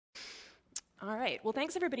All right. Well,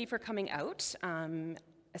 thanks everybody for coming out,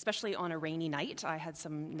 especially on a rainy night. I had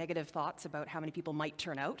some negative thoughts about how many people might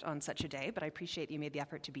turn out on such a day, but I appreciate you made the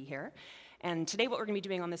effort to be here. And today what we're going to be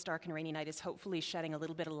doing on this dark and rainy night is hopefully shedding a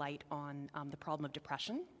little bit of light on the problem of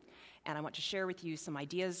depression. And I want to share with you some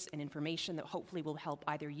ideas and information that hopefully will help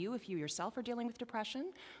either you if you yourself are dealing with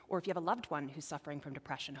depression, or if you have a loved one who's suffering from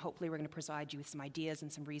depression. Hopefully we're going to provide you with some ideas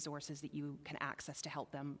and some resources that you can access to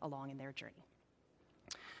help them along in their journey.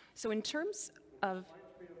 So in terms of...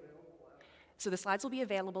 So the slides will be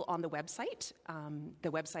available on the website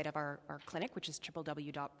of our clinic, which is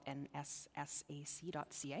www.nssac.ca.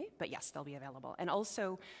 But yes, they'll be available. And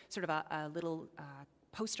also sort of a little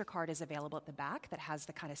poster card is available at the back that has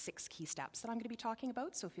the kind of 6 key steps that I'm going to be talking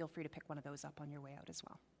about. So feel free to pick one of those up on your way out as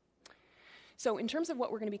well. So in terms of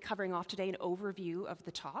what we're going to be covering off today, an overview of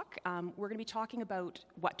the talk, we're going to be talking about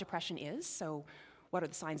what depression is. So what are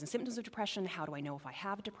the signs and symptoms of depression? How do I know if I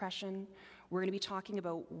have depression? We're going to be talking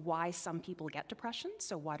about why some people get depression.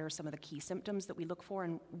 So what are some of the key symptoms that we look for,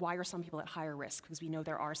 and why are some people at higher risk? Because we know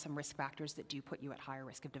there are some risk factors that do put you at higher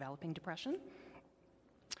risk of developing depression.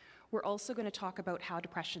 We're also going to talk about how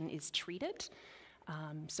depression is treated.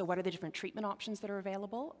 So what are the different treatment options that are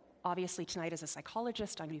available? Obviously, tonight as a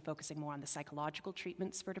psychologist, I'm going to be focusing more on the psychological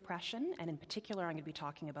treatments for depression, and in particular, I'm going to be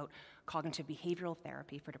talking about cognitive behavioral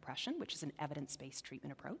therapy for depression, which is an evidence-based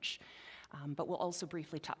treatment approach. But we'll also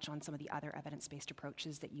briefly touch on some of the other evidence-based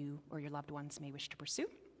approaches that you or your loved ones may wish to pursue.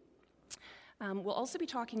 We'll also be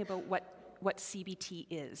talking about what CBT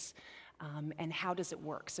is and how does it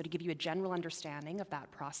work. So to give you a general understanding of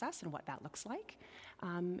that process and what that looks like.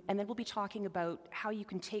 And then we'll be talking about how you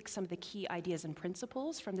can take some of the key ideas and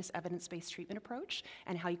principles from this evidence-based treatment approach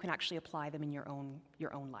and how you can actually apply them in your own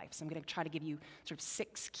life. So I'm going to try to give you sort of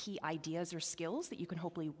 6 key ideas or skills that you can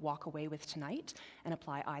hopefully walk away with tonight and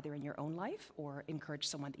apply either in your own life or encourage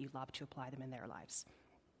someone that you love to apply them in their lives.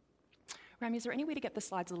 Rami, is there any way to get the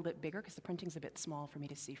slides a little bit bigger? Because the printing's a bit small for me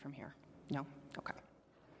to see from here. No? Okay.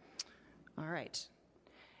 All right.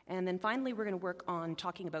 And then finally, we're going to work on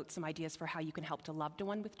talking about some ideas for how you can help a loved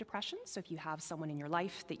one with depression. So if you have someone in your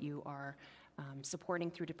life that you are supporting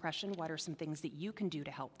through depression, what are some things that you can do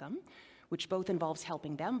to help them, which both involves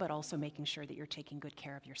helping them, but also making sure that you're taking good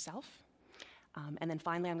care of yourself. And then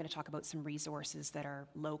finally, I'm going to talk about some resources that are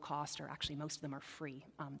low cost, or actually most of them are free,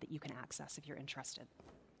 that you can access if you're interested.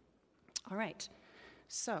 All right.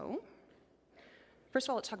 So first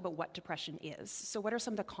of all, let's talk about what depression is. So what are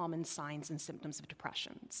some of the common signs and symptoms of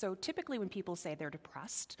depression? So typically when people say they're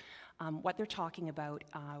depressed, what they're talking about,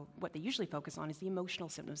 what they usually focus on is the emotional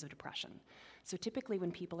symptoms of depression. So typically when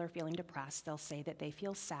people are feeling depressed, they'll say that they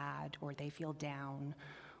feel sad, or they feel down,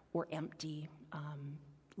 or empty,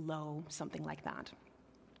 low, something like that.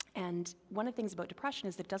 And one of the things about depression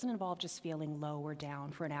is that it doesn't involve just feeling low or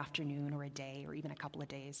down for an afternoon or a day or even a couple of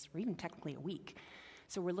days or even technically a week.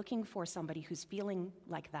 So we're looking for somebody who's feeling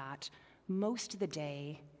like that most of the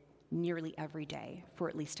day, nearly every day, for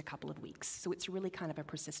at least a couple of weeks. So it's really kind of a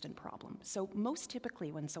persistent problem. So most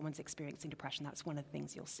typically when someone's experiencing depression, that's one of the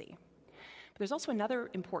things you'll see. But there's also another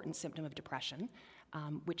important symptom of depression,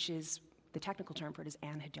 which is, the technical term for it is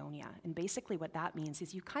anhedonia. And basically what that means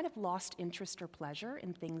is you kind of lost interest or pleasure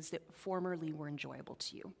in things that formerly were enjoyable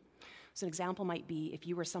to you. So an example might be if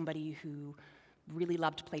you were somebody who really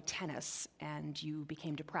loved to play tennis and you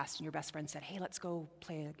became depressed and your best friend said, hey, let's go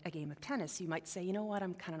play a game of tennis. You might say, you know what,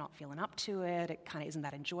 I'm kind of not feeling up to it. It kind of isn't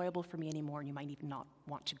that enjoyable for me anymore, and you might even not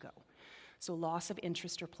want to go. So loss of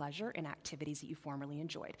interest or pleasure in activities that you formerly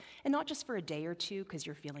enjoyed. And not just for a day or two because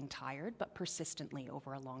you're feeling tired, but persistently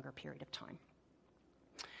over a longer period of time.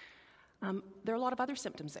 There are a lot of other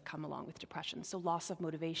symptoms that come along with depression. So loss of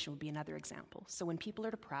motivation would be another example. So when people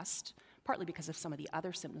are depressed, partly because of some of the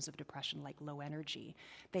other symptoms of depression like low energy,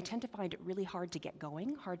 they tend to find it really hard to get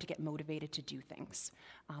going, hard to get motivated to do things.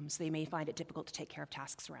 So they may find it difficult to take care of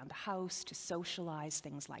tasks around the house, to socialize,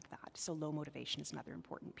 things like that. So low motivation is another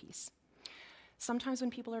important piece. Sometimes when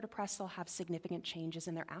people are depressed, they'll have significant changes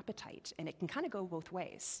in their appetite, and it can kind of go both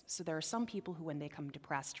ways. So there are some people who, when they become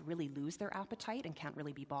depressed, really lose their appetite and can't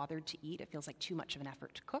really be bothered to eat. It feels like too much of an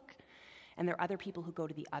effort to cook. And there are other people who go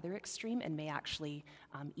to the other extreme and may actually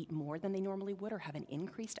eat more than they normally would or have an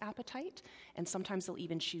increased appetite. And sometimes they'll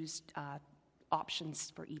even choose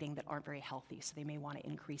options for eating that aren't very healthy. So they may want to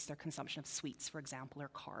increase their consumption of sweets, for example, or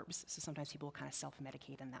carbs. So sometimes people will kind of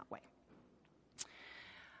self-medicate in that way.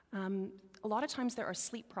 A lot of times there are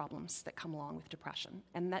sleep problems that come along with depression,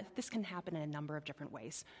 and this can happen in a number of different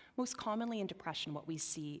ways. Most commonly in depression, what we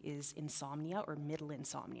see is insomnia or middle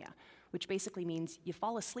insomnia, which basically means you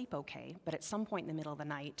fall asleep okay, but at some point in the middle of the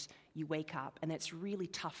night, you wake up and it's really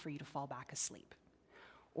tough for you to fall back asleep.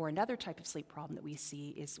 Or another type of sleep problem that we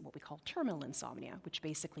see is what we call terminal insomnia, which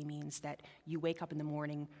basically means that you wake up in the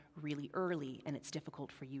morning really early and it's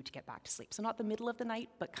difficult for you to get back to sleep. So not the middle of the night,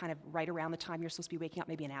 but kind of right around the time you're supposed to be waking up,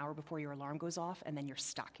 maybe an hour before your alarm goes off, and then you're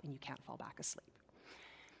stuck and you can't fall back asleep.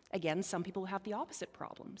 Again, some people have the opposite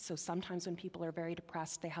problem. So sometimes when people are very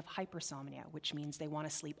depressed, they have hypersomnia, which means they want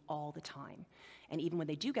to sleep all the time. And even when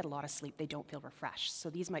they do get a lot of sleep, they don't feel refreshed. So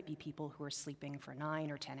these might be people who are sleeping for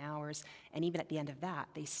 9 or 10 hours, and even at the end of that,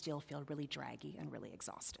 they still feel really draggy and really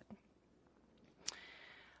exhausted.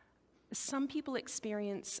 Some people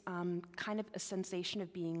experience kind of a sensation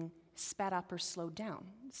of being sped up or slowed down.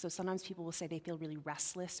 So sometimes people will say they feel really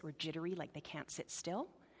restless or jittery, like they can't sit still.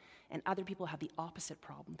 And other people have the opposite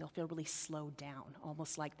problem. They'll feel really slowed down,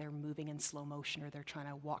 almost like they're moving in slow motion or they're trying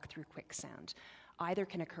to walk through quicksand. Either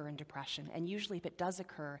can occur in depression, and usually if it does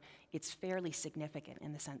occur, it's fairly significant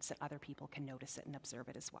in the sense that other people can notice it and observe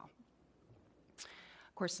it as well.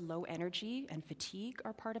 Of course, low energy and fatigue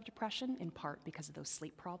are part of depression, in part because of those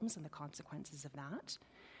sleep problems and the consequences of that.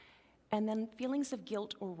 And then feelings of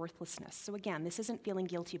guilt or worthlessness. So again, this isn't feeling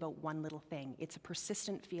guilty about one little thing. It's a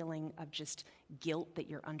persistent feeling of just guilt that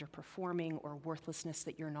you're underperforming or worthlessness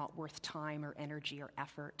that you're not worth time or energy or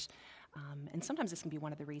effort. And sometimes this can be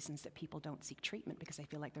one of the reasons that people don't seek treatment because they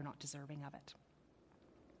feel like they're not deserving of it.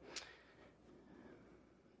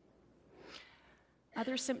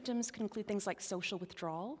 Other symptoms can include things like social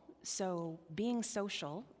withdrawal. So being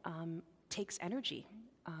social takes energy.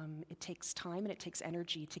 It takes time and it takes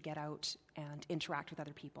energy to get out and interact with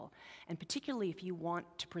other people. And particularly if you want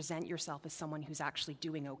to present yourself as someone who's actually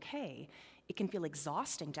doing okay, it can feel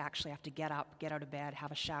exhausting to actually have to get up, get out of bed,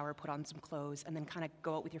 have a shower, put on some clothes, and then kind of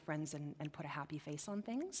go out with your friends and put a happy face on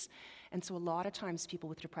things. And so a lot of times people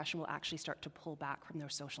with depression will actually start to pull back from their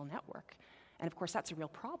social network. And of course, that's a real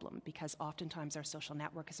problem because oftentimes our social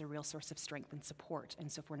network is a real source of strength and support.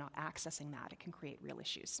 And so if we're not accessing that, it can create real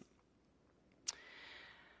issues.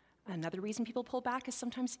 Another reason people pull back is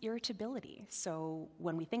sometimes irritability. So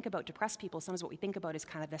when we think about depressed people, sometimes what we think about is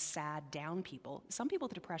kind of the sad, down people. Some people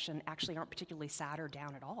with depression actually aren't particularly sad or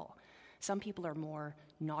down at all. Some people are more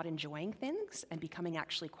not enjoying things and becoming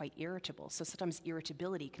actually quite irritable. So sometimes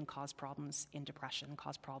irritability can cause problems in depression,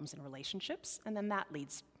 cause problems in relationships, and then that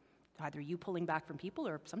leads to either you pulling back from people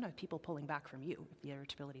or sometimes people pulling back from you if the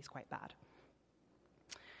irritability is quite bad.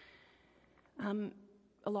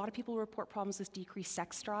 A lot of people report problems with decreased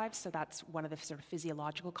sex drive, so that's one of the sort of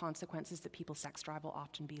physiological consequences that people's sex drive will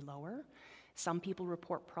often be lower. Some people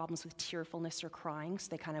report problems with tearfulness or crying, so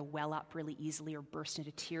they kind of well up really easily or burst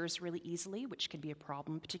into tears really easily, which can be a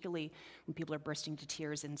problem, particularly when people are bursting into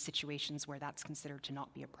tears in situations where that's considered to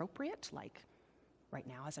not be appropriate, like right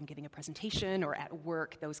now as I'm giving a presentation or at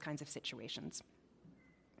work, those kinds of situations.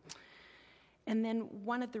 And then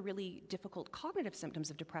one of the really difficult cognitive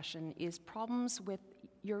symptoms of depression is problems with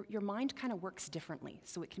your mind kind of works differently.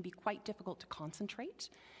 So it can be quite difficult to concentrate.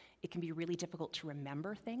 It can be really difficult to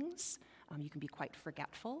remember things. You can be quite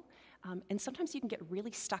forgetful. And sometimes you can get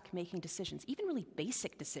really stuck making decisions, even really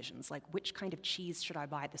basic decisions, like which kind of cheese should I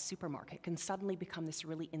buy at the supermarket, can suddenly become this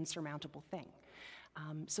really insurmountable thing.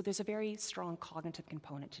 So there's a very strong cognitive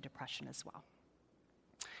component to depression as well.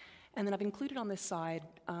 And then I've included on this side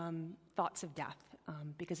thoughts of death,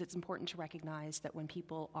 because it's important to recognize that when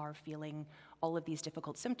people are feeling all of these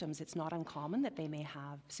difficult symptoms, it's not uncommon that they may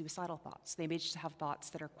have suicidal thoughts. They may just have thoughts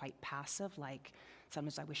that are quite passive, like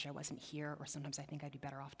sometimes I wish I wasn't here, or sometimes I think I'd be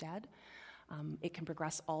better off dead. It can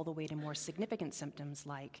progress all the way to more significant symptoms,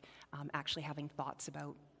 like actually having thoughts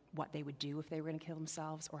about what they would do if they were going to kill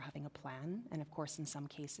themselves or having a plan. And of course, in some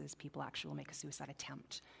cases, people actually will make a suicide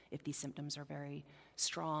attempt if these symptoms are very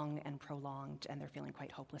strong and prolonged and they're feeling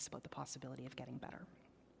quite hopeless about the possibility of getting better.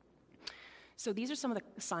 So these are some of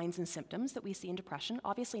the signs and symptoms that we see in depression.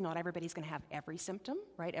 Obviously, not everybody's going to have every symptom,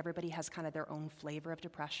 right? Everybody has kind of their own flavor of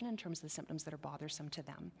depression in terms of the symptoms that are bothersome to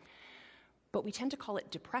them. But we tend to call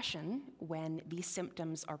it depression when these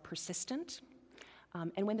symptoms are persistent,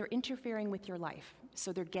 and when they're interfering with your life.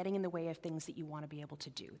 So they're getting in the way of things that you want to be able to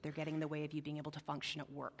do. They're getting in the way of you being able to function at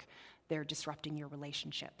work. They're disrupting your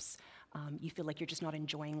relationships. You feel like you're just not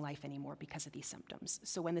enjoying life anymore because of these symptoms.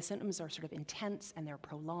 So when the symptoms are sort of intense and they're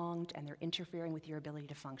prolonged and they're interfering with your ability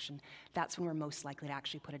to function, that's when we're most likely to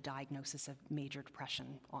actually put a diagnosis of major depression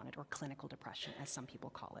on it, or clinical depression, as some people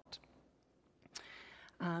call it.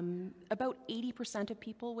 About 80% of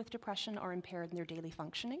people with depression are impaired in their daily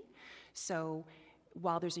functioning. So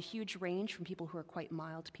while there's a huge range from people who are quite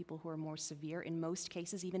mild to people who are more severe, in most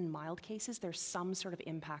cases, even mild cases, there's some sort of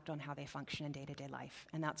impact on how they function in day-to-day life.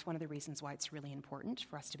 And that's one of the reasons why it's really important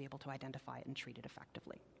for us to be able to identify it and treat it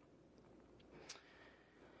effectively.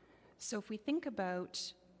 So if we think about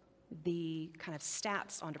the kind of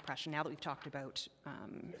stats on depression, now that we've talked about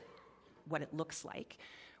what it looks like,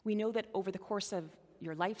 we know that over the course of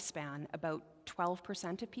your lifespan, about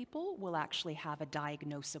 12% of people will actually have a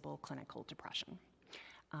diagnosable clinical depression.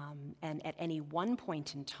 And at any one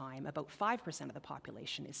point in time, about 5% of the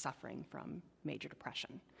population is suffering from major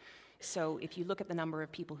depression. So if you look at the number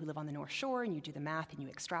of people who live on the North Shore and you do the math and you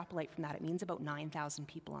extrapolate from that, it means about 9,000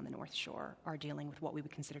 people on the North Shore are dealing with what we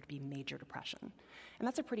would consider to be major depression. And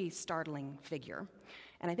that's a pretty startling figure.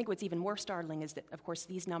 And I think what's even more startling is that, of course,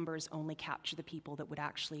 these numbers only capture the people that would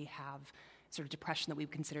actually have sort of depression that we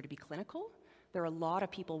would consider to be clinical. There are a lot of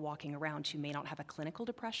people walking around who may not have a clinical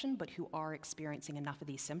depression, but who are experiencing enough of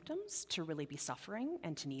these symptoms to really be suffering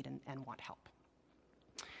and to need and want help.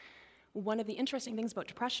 One of the interesting things about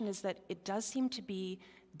depression is that it does seem to be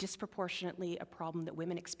disproportionately a problem that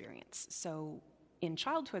women experience. So in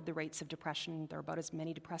childhood, the rates of depression, there are about as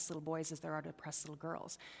many depressed little boys as there are depressed little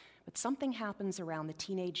girls. But something happens around the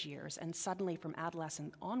teenage years, and suddenly from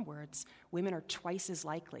adolescence onwards, women are twice as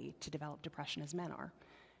likely to develop depression as men are.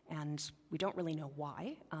 And we don't really know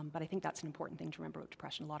why, but I think that's an important thing to remember about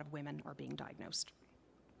depression. A lot of women are being diagnosed.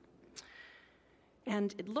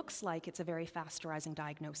 And it looks like it's a very fast-rising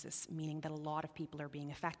diagnosis, meaning that a lot of people are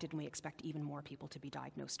being affected, and we expect even more people to be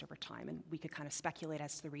diagnosed over time. And we could kind of speculate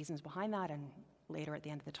as to the reasons behind that, and later at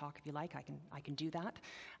the end of the talk, if you like, I can do that.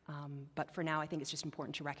 But for now, I think it's just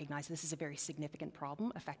important to recognize this is a very significant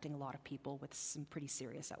problem affecting a lot of people with some pretty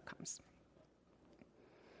serious outcomes.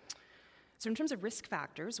 So in terms of risk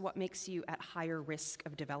factors, what makes you at higher risk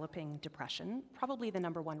of developing depression? Probably the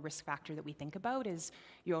number one risk factor that we think about is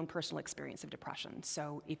your own personal experience of depression.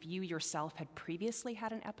 So if you yourself had previously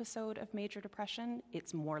had an episode of major depression,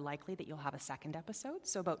 it's more likely that you'll have a second episode.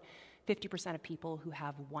 So about 50% of people who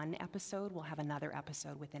have one episode will have another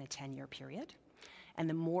episode within a 10-year period. And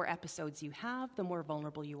the more episodes you have, the more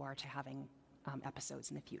vulnerable you are to having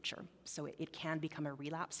episodes in the future. So it can become a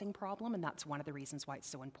relapsing problem, and that's one of the reasons why it's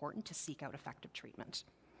so important to seek out effective treatment.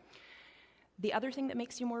 The other thing that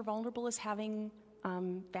makes you more vulnerable is having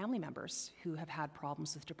family members who have had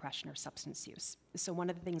problems with depression or substance use. So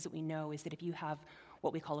one of the things that we know is that if you have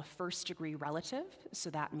what we call a first-degree relative,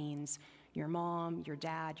 so that means your mom, your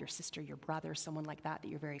dad, your sister, your brother, someone like that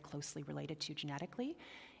you're very closely related to genetically,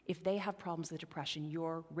 if they have problems with depression,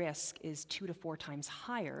 your risk is 2 to 4 times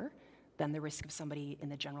higher than the risk of somebody in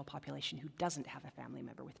the general population who doesn't have a family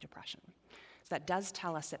member with depression. So that does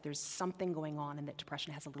tell us that there's something going on and that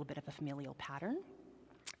depression has a little bit of a familial pattern.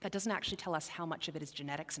 That doesn't actually tell us how much of it is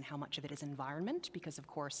genetics and how much of it is environment, because of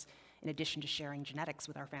course, in addition to sharing genetics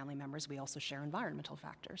with our family members, we also share environmental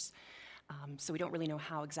factors. So we don't really know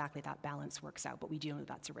how exactly that balance works out, but we do know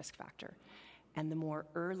that's a risk factor. And the more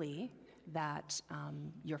early that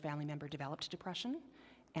your family member developed depression,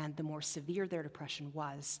 and the more severe their depression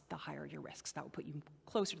was, the higher your risks. That would put you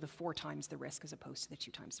closer to the 4 times the risk as opposed to the 2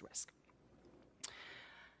 times the risk.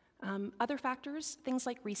 Other factors, things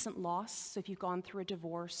like recent loss. So if you've gone through a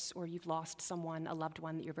divorce or you've lost someone, a loved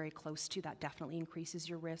one that you're very close to, that definitely increases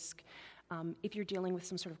your risk. If you're dealing with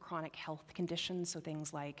some sort of chronic health condition, so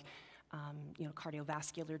things like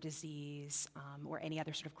cardiovascular disease or any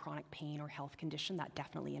other sort of chronic pain or health condition, that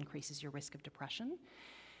definitely increases your risk of depression.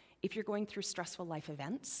 If you're going through stressful life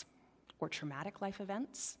events or traumatic life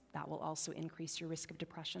events, that will also increase your risk of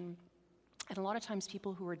depression. And a lot of times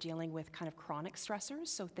people who are dealing with kind of chronic stressors,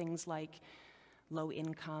 so things like low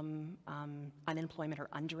income, unemployment or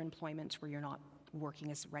underemployment where you're not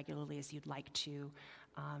working as regularly as you'd like to,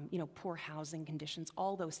 poor housing conditions,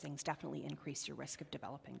 all those things definitely increase your risk of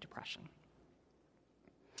developing depression.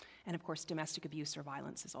 And of course, domestic abuse or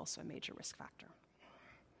violence is also a major risk factor.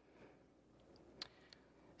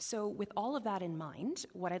 So with all of that in mind,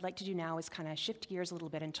 what I'd like to do now is kind of shift gears a little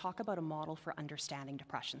bit and talk about a model for understanding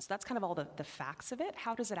depression. So that's kind of all the facts of it.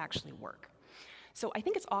 How does it actually work? So I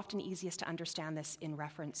think it's often easiest to understand this in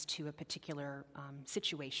reference to a particular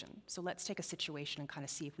situation. So let's take a situation and kind of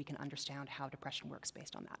see if we can understand how depression works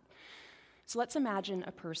based on that. So let's imagine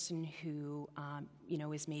a person who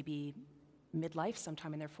is maybe midlife,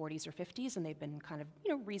 sometime in their 40s or 50s, and they've been kind of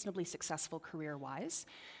reasonably successful career-wise.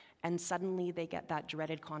 And suddenly they get that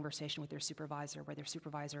dreaded conversation with their supervisor where their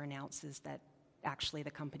supervisor announces that actually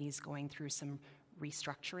the company's going through some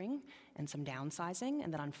restructuring and some downsizing,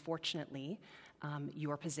 and that unfortunately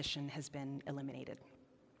your position has been eliminated.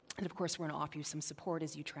 And of course, we're going to offer you some support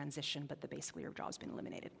as you transition, but basically your job's been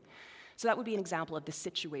eliminated. So that would be an example of the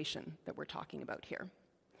situation that we're talking about here.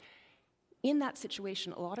 In that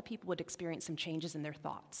situation, a lot of people would experience some changes in their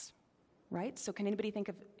thoughts. Right? So can anybody think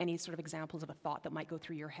of any sort of examples of a thought that might go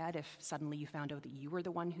through your head if suddenly you found out that you were the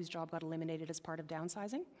one whose job got eliminated as part of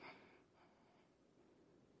downsizing?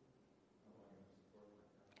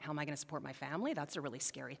 How am I going to support my family? That's a really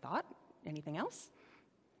scary thought. Anything else?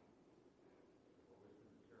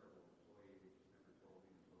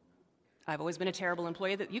 I've always been a terrible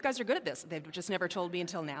employee. You guys are good at this. They've just never told me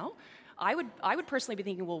until now. I would personally be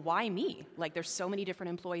thinking, well, why me? Like, there's so many different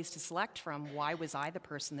employees to select from. Why was I the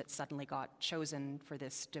person that suddenly got chosen for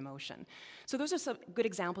this demotion? So those are some good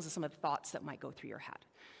examples of some of the thoughts that might go through your head.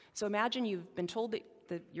 So imagine you've been told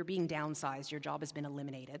that you're being downsized, your job has been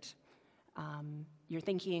eliminated. You're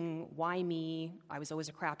thinking, why me? I was always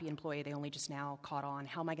a crappy employee. They only just now caught on.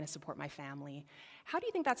 How am I going to support my family? How do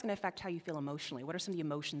you think that's going to affect how you feel emotionally? What are some of the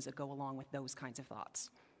emotions that go along with those kinds of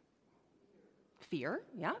thoughts? Fear?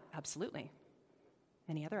 Yeah, absolutely.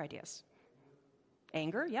 Any other ideas?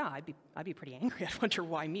 Anger? Yeah, I'd be pretty angry. I'd wonder,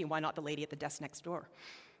 why me? Why not the lady at the desk next door?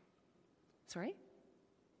 Sorry?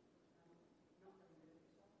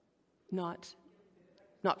 Not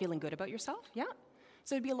feeling good about yourself? Yeah.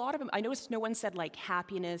 So it'd be a lot of them. I noticed no one said like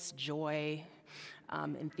happiness, joy,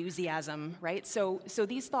 enthusiasm, right? So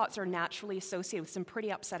these thoughts are naturally associated with some pretty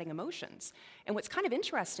upsetting emotions. And what's kind of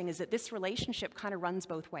interesting is that this relationship kind of runs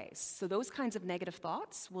both ways. So those kinds of negative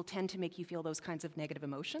thoughts will tend to make you feel those kinds of negative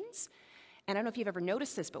emotions. And I don't know if you've ever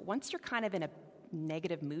noticed this, but once you're kind of in a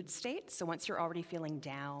negative mood state, so once you're already feeling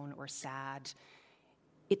down or sad,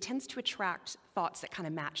 it tends to attract thoughts that kind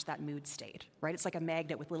of match that mood state, right? It's like a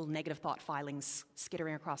magnet with little negative thought filings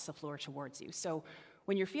skittering across the floor towards you. So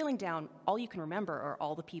when you're feeling down, all you can remember are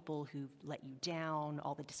all the people who've let you down,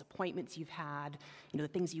 all the disappointments you've had, the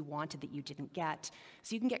things you wanted that you didn't get.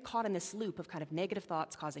 So you can get caught in this loop of kind of negative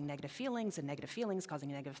thoughts causing negative feelings and negative feelings causing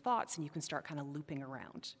negative thoughts, and you can start kind of looping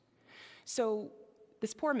around. So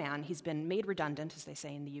this poor man, he's been made redundant, as they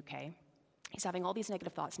say in the UK. He's having all these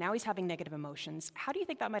negative thoughts. Now he's having negative emotions. How do you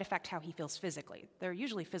think that might affect how he feels physically? There are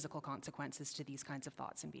usually physical consequences to these kinds of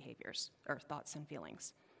thoughts and behaviors, or thoughts and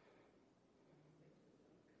feelings.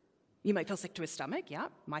 You might feel sick to his stomach, yeah.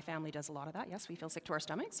 My family does a lot of that. Yes, we feel sick to our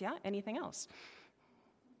stomachs, yeah. Anything else?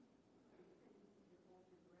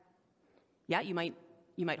 Yeah, you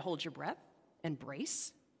might hold your breath and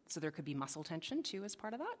brace. So there could be muscle tension too as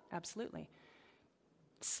part of that. Absolutely.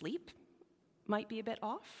 Sleep might be a bit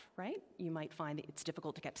off, right? You might find that it's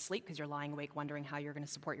difficult to get to sleep because you're lying awake wondering how you're going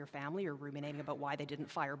to support your family or ruminating about why they didn't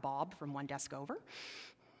fire Bob from one desk over.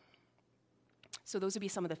 So those would be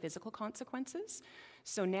some of the physical consequences.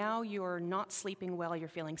 So now you're not sleeping well, you're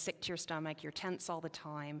feeling sick to your stomach, you're tense all the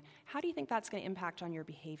time. How do you think that's going to impact on your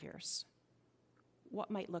behaviors? What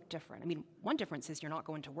might look different? I mean, one difference is you're not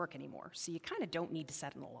going to work anymore, so you kind of don't need to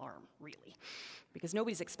set an alarm, really, because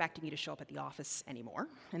nobody's expecting you to show up at the office anymore.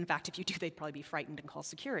 In fact, if you do, they'd probably be frightened and call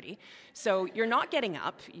security. So you're not getting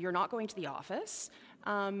up, you're not going to the office.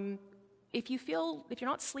 If you're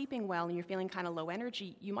not sleeping well and you're feeling kind of low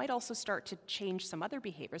energy, you might also start to change some other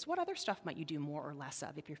behaviors. What other stuff might you do more or less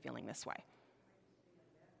of if you're feeling this way?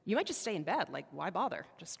 You might just stay in bed, like, why bother?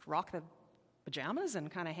 Just rock the pajamas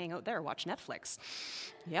and kind of hang out there, watch Netflix.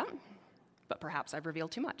 Yeah, but perhaps I've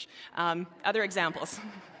revealed too much. Other examples.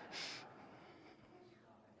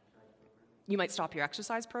 You might stop your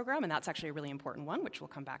exercise program, and that's actually a really important one, which we'll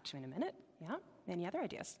come back to in a minute. Yeah, any other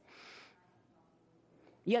ideas?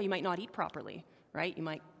 Yeah, you might not eat properly, right?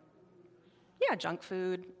 Junk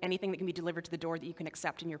food, anything that can be delivered to the door that you can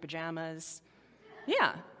accept in your pajamas.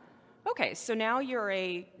 Yeah. Okay, so now you're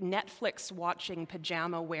a Netflix-watching,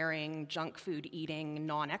 pajama-wearing, junk food-eating,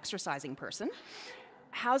 non-exercising person.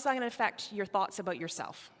 How's that going to affect your thoughts about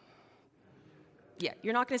yourself? Yeah,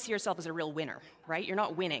 you're not going to see yourself as a real winner, right? You're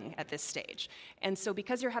not winning at this stage. And so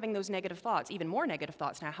because you're having those negative thoughts, even more negative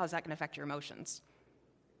thoughts now, how's that going to affect your emotions?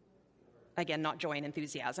 Again, not joy and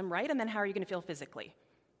enthusiasm, right? And then how are you going to feel physically?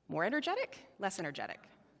 More energetic? Less energetic?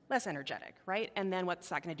 Less energetic, right? And then what's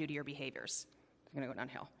that going to do to your behaviors? It's going to go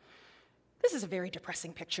downhill. This is a very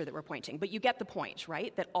depressing picture that we're pointing, but you get the point,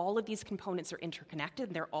 right? That all of these components are interconnected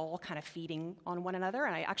and they're all kind of feeding on one another.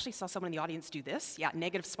 And I actually saw someone in the audience do this. Yeah,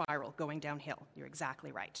 negative spiral going downhill. You're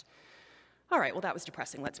exactly right. All right, well, that was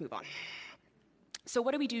depressing. Let's move on. So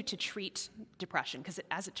what do we do to treat depression? Because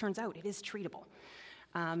as it turns out, it is treatable.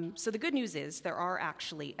 So the good news is there are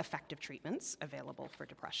actually effective treatments available for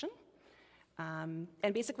depression.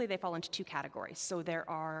 And basically they fall into two categories. So there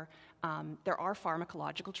are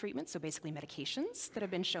pharmacological treatments, so basically medications that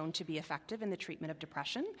have been shown to be effective in the treatment of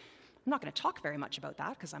depression. I'm not going to talk very much about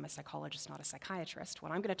that because I'm a psychologist, not a psychiatrist.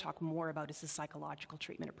 What I'm going to talk more about is the psychological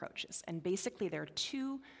treatment approaches. And basically there are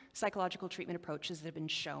two psychological treatment approaches that have been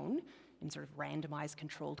shown in sort of randomized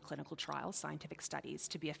controlled clinical trials, scientific studies,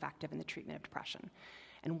 to be effective in the treatment of depression.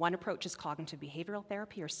 And one approach is cognitive behavioral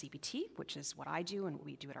therapy, or CBT, which is what I do and what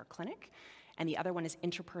we do at our clinic. And the other one is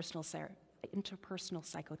interpersonal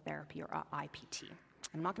psychotherapy, or IPT.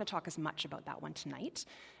 I'm not going to talk as much about that one tonight,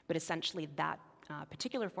 but essentially that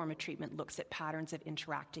particular form of treatment looks at patterns of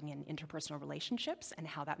interacting in interpersonal relationships and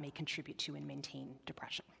how that may contribute to and maintain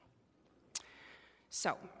depression.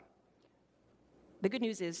 So, the good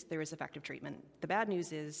news is there is effective treatment. The bad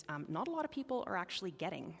news is not a lot of people are actually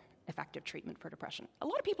getting effective treatment for depression. A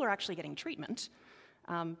lot of people are actually getting treatment,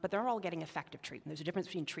 but they're not all getting effective treatment. There's a difference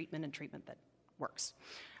between treatment and treatment that works.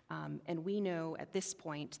 And we know at this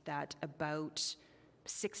point that about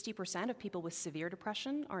 60% of people with severe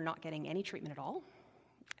depression are not getting any treatment at all,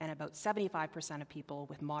 and about 75% of people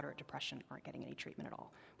with moderate depression aren't getting any treatment at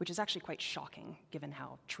all, which is actually quite shocking given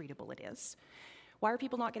how treatable it is. Why are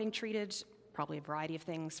people not getting treated? Probably a variety of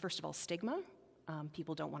things. First of all, stigma.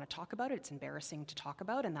 People don't want to talk about it. It's embarrassing to talk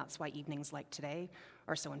about, and that's why evenings like today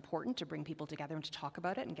are so important, to bring people together and to talk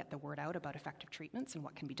about it and get the word out about effective treatments and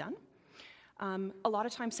what can be done. A lot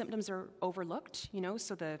of times symptoms are overlooked,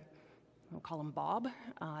 so we'll call him Bob,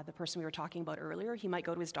 the person we were talking about earlier. He might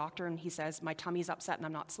go to his doctor and he says, my tummy's upset and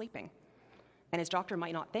I'm not sleeping. And his doctor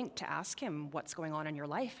might not think to ask him, what's going on in your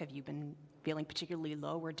life? Have you been feeling particularly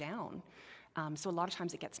low or down? So a lot of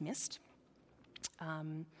times it gets missed.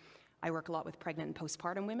 I work a lot with pregnant and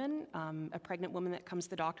postpartum women. A pregnant woman that comes to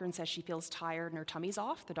the doctor and says she feels tired and her tummy's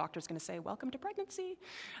off, the doctor's going to say, welcome to pregnancy.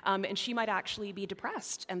 And she might actually be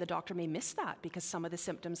depressed, and the doctor may miss that because some of the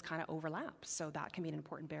symptoms kind of overlap. So that can be an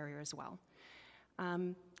important barrier as well.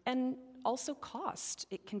 And also cost.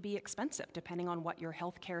 It can be expensive depending on what your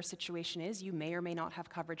healthcare situation is. You may or may not have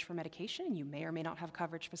coverage for medication, and you may or may not have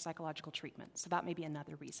coverage for psychological treatment. So that may be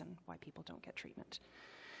another reason why people don't get treatment.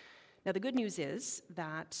 Now, the good news is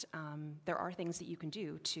that there are things that you can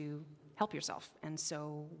do to help yourself. And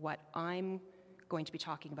so what I'm going to be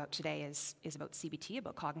talking about today is about CBT,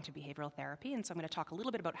 about cognitive behavioral therapy. And so I'm going to talk a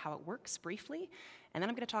little bit about how it works briefly. And then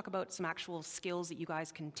I'm going to talk about some actual skills that you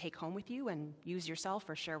guys can take home with you and use yourself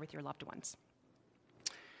or share with your loved ones.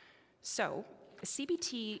 So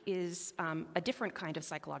CBT is a different kind of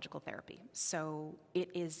psychological therapy. So it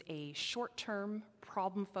is a short-term,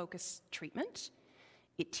 problem-focused treatment.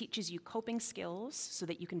 It teaches you coping skills so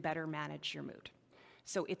that you can better manage your mood.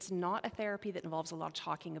 So it's not a therapy that involves a lot of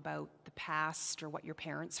talking about the past or what your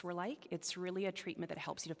parents were like. It's really a treatment that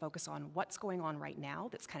helps you to focus on what's going on right now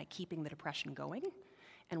that's kind of keeping the depression going,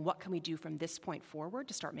 and what can we do from this point forward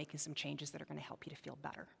to start making some changes that are going to help you to feel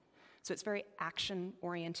better. So it's very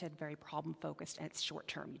action-oriented, very problem-focused, and it's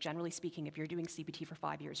short-term. Generally speaking, if you're doing CBT for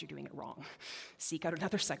 5 years, you're doing it wrong. Seek out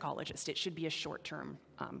another psychologist. It should be a short-term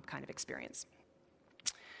kind of experience.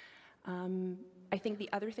 I think the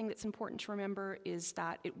other thing that's important to remember is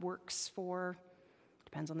that it works for,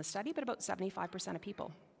 depends on the study, but about 75% of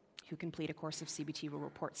people who complete a course of CBT will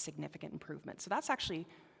report significant improvement. So that's actually,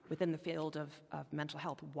 within the field of mental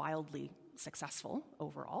health, wildly successful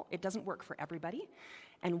overall. It doesn't work for everybody.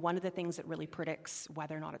 And one of the things that really predicts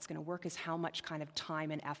whether or not it's going to work is how much kind of time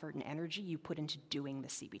and effort and energy you put into doing the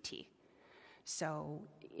CBT. So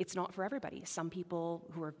it's not for everybody. Some people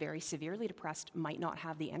who are very severely depressed might not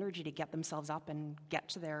have the energy to get themselves up and get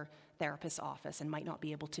to their therapist's office, and might not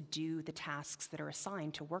be able to do the tasks that are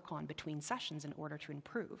assigned to work on between sessions in order to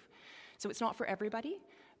improve. So it's not for everybody,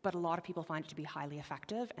 but a lot of people find it to be highly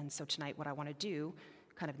effective. And so tonight what I want to do,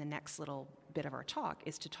 kind of the next little bit of our talk,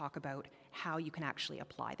 is to talk about how you can actually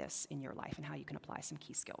apply this in your life and how you can apply some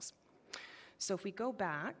key skills. So if we go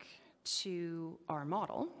back to our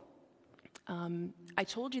model, I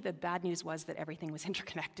told you the bad news was that everything was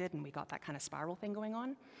interconnected and we got that kind of spiral thing going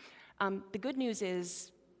on. The good news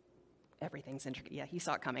is everything's yeah, you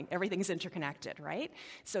saw it coming. Everything's interconnected, right?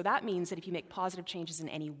 So that means that if you make positive changes in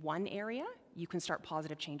any one area, you can start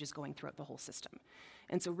positive changes going throughout the whole system.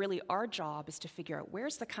 And so really our job is to figure out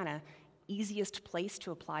where's the kind of easiest place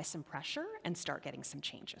to apply some pressure and start getting some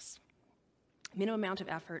changes. Minimum amount of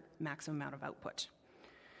effort, maximum amount of output.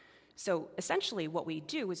 So essentially what we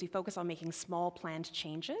do is we focus on making small planned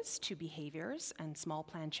changes to behaviors and small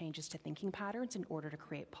planned changes to thinking patterns in order to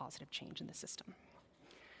create positive change in the system.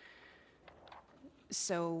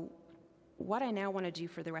 So what I now want to do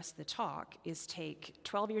for the rest of the talk is take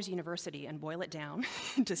 12 years university and boil it down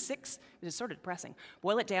into 6, it is sort of depressing,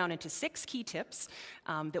 boil it down into 6 key tips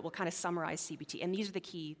that will kind of summarize CBT. And these are the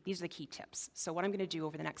key tips. So what I'm going to do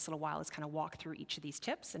over the next little while is kind of walk through each of these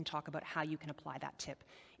tips and talk about how you can apply that tip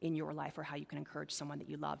in your life, or how you can encourage someone that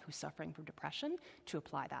you love who's suffering from depression to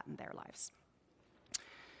apply that in their lives.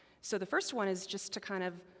 So the first one is just to kind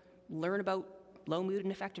of learn about low mood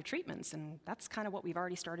and effective treatments, and that's kind of what we've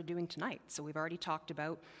already started doing tonight. So we've already talked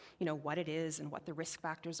about, what it is and what the risk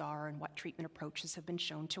factors are and what treatment approaches have been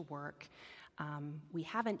shown to work. We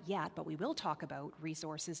haven't yet, but we will talk about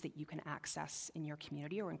resources that you can access in your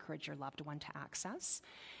community or encourage your loved one to access.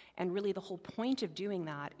 And really the whole point of doing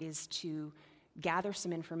that is to gather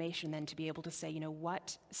some information then to be able to say,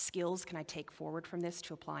 what skills can I take forward from this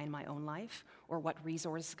to apply in my own life, or what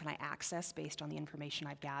resources can I access based on the information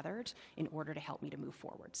I've gathered in order to help me to move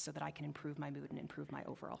forward so that I can improve my mood and improve my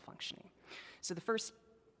overall functioning. So the first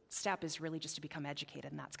step is really just to become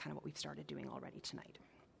educated, and that's kind of what we've started doing already tonight.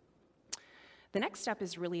 The next step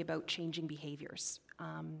is really about changing behaviors.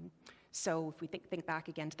 So if we think back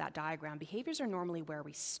again to that diagram, behaviors are normally where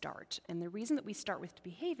we start. And the reason that we start with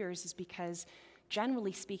behaviors is because,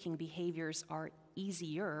 generally speaking, behaviors are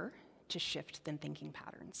easier to shift than thinking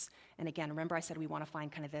patterns. And again, remember I said we want to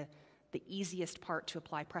find kind of the easiest part to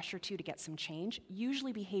apply pressure to get some change.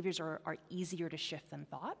 Usually behaviors are easier to shift than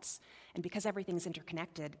thoughts. And because everything's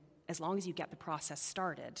interconnected, as long as you get the process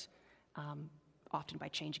started, often by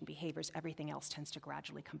changing behaviors, everything else tends to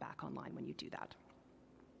gradually come back online when you do that.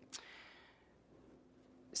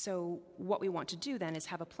 So what we want to do then is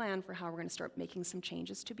have a plan for how we're going to start making some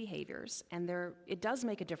changes to behaviors. And it does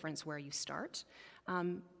make a difference where you start.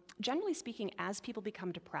 Generally speaking, as people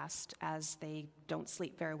become depressed, as they don't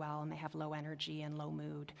sleep very well and they have low energy and low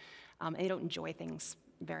mood, and they don't enjoy things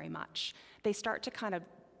very much, they start to kind of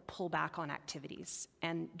pull back on activities.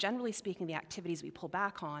 And generally speaking, the activities we pull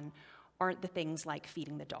back on aren't the things like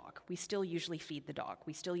feeding the dog. We still usually feed the dog.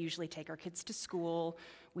 We still usually take our kids to school.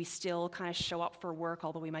 We still kind of show up for work,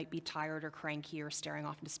 although we might be tired or cranky or staring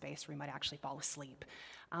off into space where we might actually fall asleep.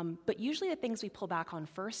 But usually the things we pull back on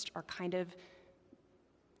first are kind of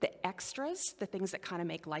the extras, the things that kind of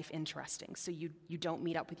make life interesting. So you don't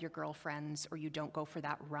meet up with your girlfriends, or you don't go for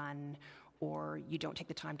that run, or you don't take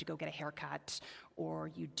the time to go get a haircut, or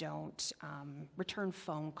you don't return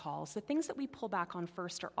phone calls. The things that we pull back on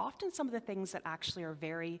first are often some of the things that actually are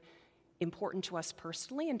very important to us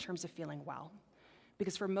personally in terms of feeling well.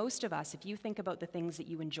 Because for most of us, if you think about the things that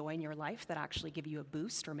you enjoy in your life that actually give you a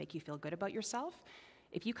boost or make you feel good about yourself,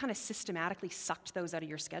 if you kind of systematically sucked those out of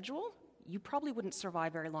your schedule, you probably wouldn't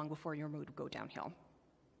survive very long before your mood would go downhill.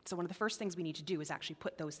 So one of the first things we need to do is actually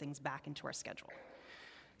put those things back into our schedule.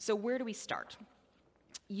 So where do we start?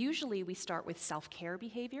 Usually we start with self-care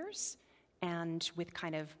behaviors and with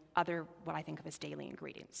kind of other, what I think of as daily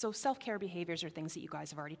ingredients. So self-care behaviors are things that you guys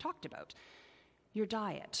have already talked about. Your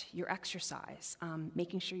diet, your exercise,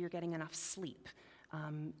 making sure you're getting enough sleep,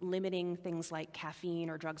 limiting things like caffeine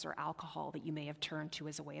or drugs or alcohol that you may have turned to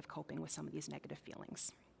as a way of coping with some of these negative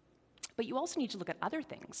feelings. But you also need to look at other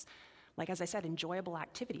things. Like, as I said, enjoyable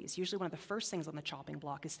activities. Usually one of the first things on the chopping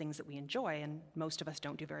block is things that we enjoy, and most of us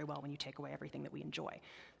don't do very well when you take away everything that we enjoy.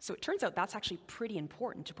 So it turns out that's actually pretty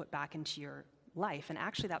important to put back into your life, and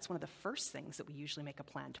actually that's one of the first things that we usually make a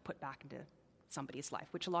plan to put back into somebody's life,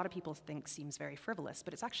 which a lot of people think seems very frivolous,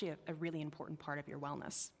 but it's actually a really important part of your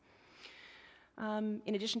wellness.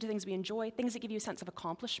 In addition to things we enjoy, things that give you a sense of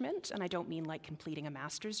accomplishment, and I don't mean like completing a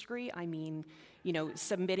master's degree, I mean,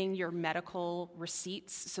 submitting your medical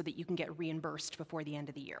receipts so that you can get reimbursed before the end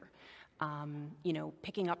of the year.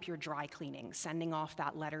 Picking up your dry cleaning, sending off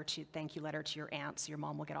that thank you letter to your aunt so your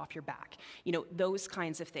mom will get off your back. Those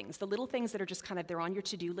kinds of things. The little things that are just kind of, they're on your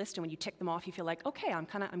to-do list, and when you tick them off, you feel like, okay,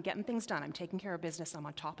 I'm getting things done, I'm taking care of business, I'm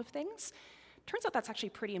on top of things. Turns out that's actually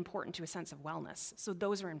pretty important to a sense of wellness. So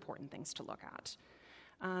those are important things to look at.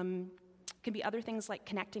 Can be other things like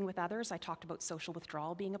connecting with others. I talked about social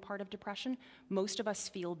withdrawal being a part of depression. Most of us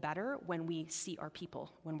feel better when we see our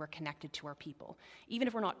people, when we're connected to our people. Even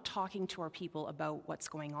if we're not talking to our people about what's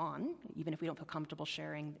going on, even if we don't feel comfortable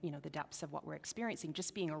sharing, the depths of what we're experiencing,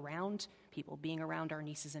 just being around people, being around our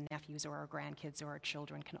nieces and nephews or our grandkids or our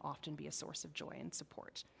children can often be a source of joy and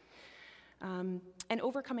support. And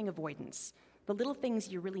overcoming avoidance. The little things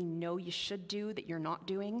you really know you should do that you're not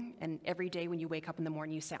doing, and every day when you wake up in the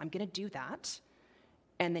morning you say, I'm going to do that,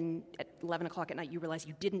 and then at 11 o'clock at night you realize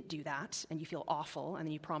you didn't do that, and you feel awful, and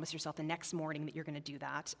then you promise yourself the next morning that you're going to do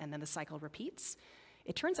that, and then the cycle repeats.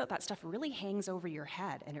 It turns out that stuff really hangs over your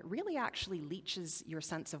head, and it really actually leaches your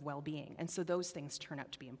sense of well-being, and so those things turn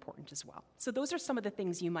out to be important as well. So those are some of the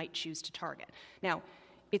things you might choose to target. Now,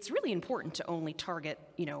 it's really important to only target,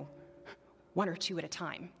 one or two at a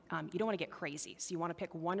time. You don't want to get crazy. So you want to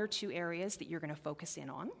pick one or two areas that you're going to focus in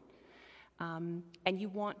on. And you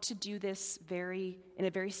want to do this in a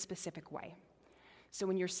very specific way. So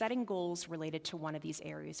when you're setting goals related to one of these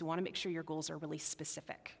areas, you want to make sure your goals are really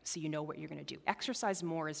specific so you know what you're going to do. Exercise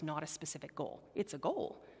more is not a specific goal. It's a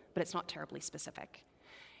goal, but it's not terribly specific.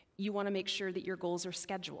 You want to make sure that your goals are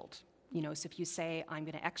scheduled. So if you say, I'm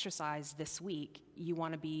going to exercise this week, you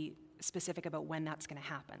want to be specific about when that's going to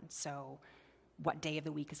happen. So what day of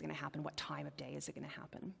the week is going to happen, what time of day is it going to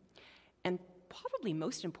happen. And probably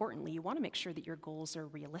most importantly, you want to make sure that your goals are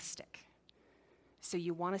realistic. So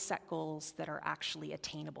you want to set goals that are actually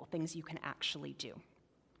attainable, things you can actually do.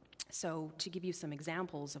 So to give you some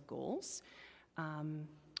examples of goals,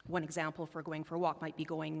 one example for going for a walk might be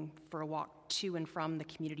going for a walk to and from the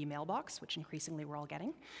community mailbox, which increasingly we're all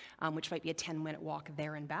getting, which might be a 10-minute walk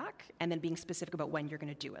there and back, and then being specific about when you're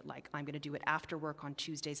going to do it. Like, I'm going to do it after work on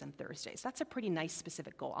Tuesdays and Thursdays. That's a pretty nice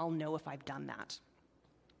specific goal. I'll know if I've done that.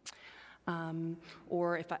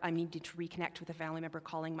 Or if I needed to reconnect with a family member,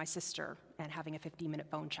 calling my sister and having a 15-minute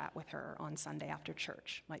phone chat with her on Sunday after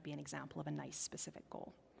church might be an example of a nice specific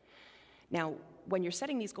goal. Now, when you're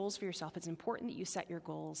setting these goals for yourself, it's important that you set your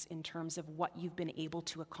goals in terms of what you've been able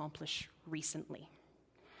to accomplish recently.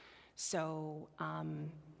 So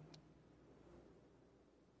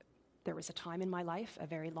there was a time in my life, a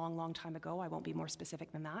very long, long time ago, I won't be more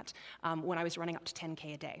specific than that, when I was running up to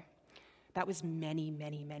 10K a day. That was many,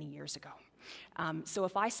 many, many years ago. So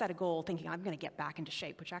if I set a goal thinking I'm going to get back into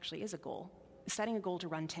shape, which actually is a goal, setting a goal to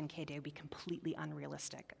run 10K a day would be completely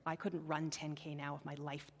unrealistic. I couldn't run 10K now if my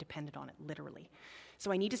life depended on it, literally.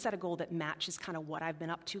 So I need to set a goal that matches kind of what I've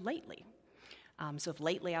been up to lately. So if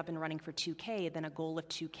lately I've been running for 2K, then a goal of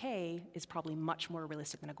 2K is probably much more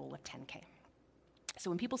realistic than a goal of 10K.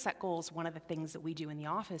 So when people set goals, one of the things that we do in the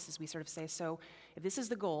office is we sort of say, so if this is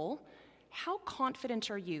the goal, how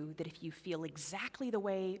confident are you that if you feel exactly the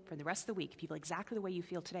way for the rest of the week, if you feel exactly the way you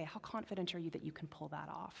feel today, how confident are you that you can pull that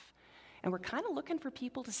off? And we're kind of looking for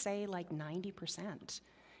people to say like 90%.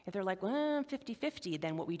 If they're like, well, 50-50,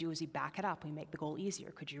 then what we do is we back it up. We make the goal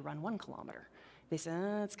easier. Could you run 1 kilometer? They say,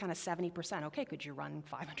 it's kind of 70%. Okay, could you run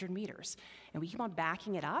 500 meters? And we keep on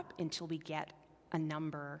backing it up until we get a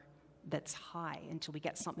number that's high, until we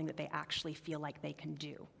get something that they actually feel like they can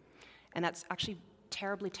do. And that's actually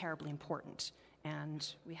terribly, terribly important. And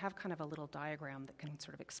we have kind of a little diagram that can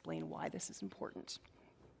sort of explain why this is important.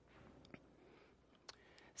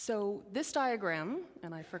 So this diagram,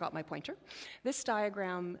 and I forgot my pointer, this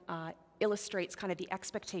diagram illustrates kind of the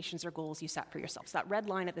expectations or goals you set for yourself. So that red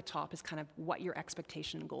line at the top is kind of what your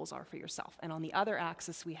expectation and goals are for yourself. And on the other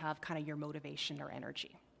axis, we have kind of your motivation or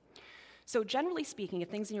energy. So generally speaking, if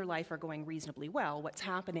things in your life are going reasonably well, what's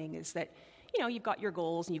happening is that, you know, you've got your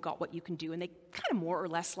goals and you've got what you can do, and they kind of more or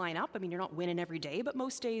less line up. I mean, you're not winning every day, but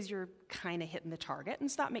most days you're kind of hitting the target, and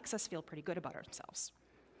so that makes us feel pretty good about ourselves.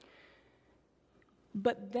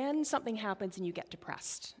 But then something happens and you get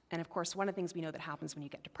depressed. And of course, one of the things we know that happens when you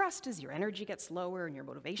get depressed is your energy gets lower and your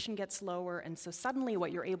motivation gets lower. And so suddenly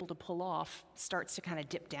what you're able to pull off starts to kind of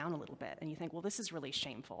dip down a little bit. And you think, well, this is really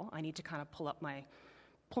shameful. I need to kind of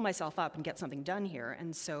pull myself up and get something done here.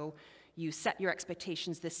 And so you set your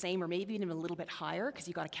expectations the same or maybe even a little bit higher because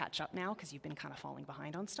you've got to catch up now because you've been kind of falling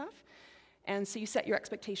behind on stuff. And so you set your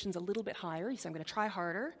expectations a little bit higher. You say, I'm going to try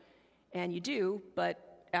harder. And you do, but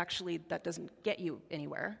actually that doesn't get you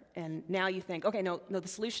anywhere. And now you think, okay, no, the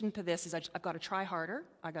solution to this is I've got to try harder.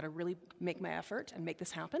 I've got to really make my effort and make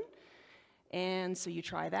this happen. And so you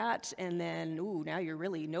try that, and then, now you're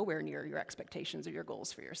really nowhere near your expectations or your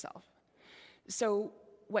goals for yourself. So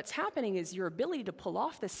what's happening is your ability to pull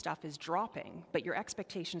off this stuff is dropping, but your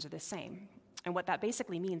expectations are the same. And what that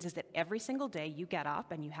basically means is that every single day you get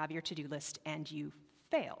up and you have your to-do list and you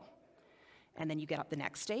fail. And then you get up the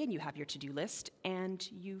next day and you have your to-do list and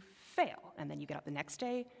you fail. And then you get up the next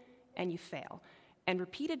day and you fail. And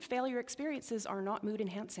repeated failure experiences are not mood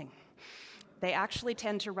enhancing. They actually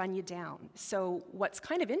tend to run you down. So what's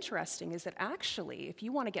kind of interesting is that actually, if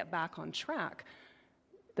you want to get back on track,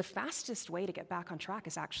 the fastest way to get back on track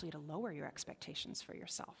is actually to lower your expectations for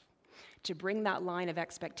yourself. To bring that line of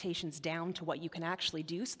expectations down to what you can actually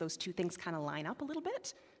do, so those two things kind of line up a little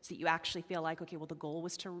bit, so that you actually feel like, okay, well, the goal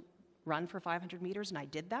was to run for 500 meters, and I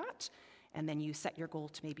did that. And then you set your goal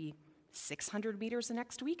to maybe 600 meters the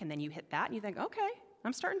next week, and then you hit that, and you think, okay,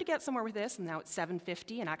 I'm starting to get somewhere with this, and now it's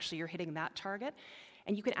 750, and actually you're hitting that target.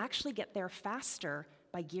 And you can actually get there faster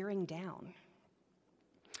by gearing down.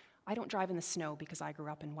 I don't drive in the snow because I grew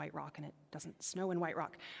up in White Rock, and it doesn't snow in White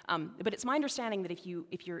Rock. But it's my understanding that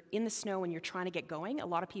if you're in the snow and you're trying to get going, a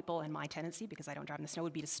lot of people, and my tendency, because I don't drive in the snow,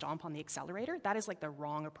 would be to stomp on the accelerator. That is like the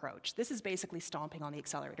wrong approach. This is basically stomping on the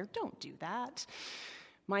accelerator. Don't do that.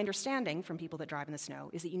 My understanding from people that drive in the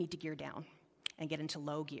snow is that you need to gear down and get into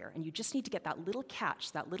low gear. And you just need to get that little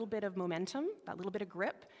catch, that little bit of momentum, that little bit of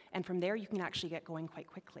grip, and from there you can actually get going quite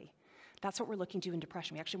quickly. That's what we're looking to in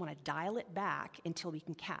depression. We actually want to dial it back until we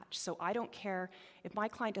can catch. So I don't care if my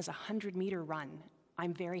client does a 100-meter run.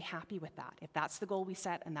 I'm very happy with that. If that's the goal we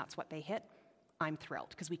set and that's what they hit, I'm thrilled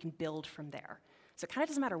because we can build from there. So it kind of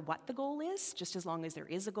doesn't matter what the goal is, just as long as there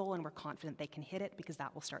is a goal and we're confident they can hit it, because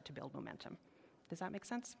that will start to build momentum. Does that make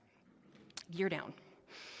sense? Gear down.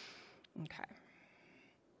 Okay.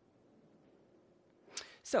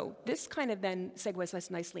 So this kind of then segues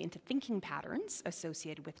us nicely into thinking patterns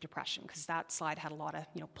associated with depression, because that slide had a lot of,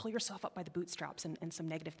 pull yourself up by the bootstraps and some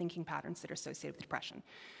negative thinking patterns that are associated with depression.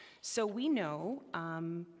 So we know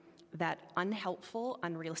that unhelpful,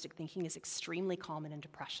 unrealistic thinking is extremely common in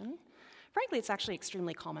depression. Frankly, it's actually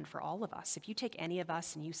extremely common for all of us. If you take any of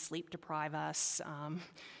us and you sleep deprive us,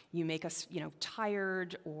 you make us,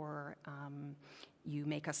 tired, or you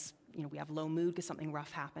make us, we have low mood because something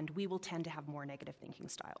rough happened, we will tend to have more negative thinking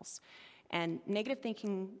styles. And negative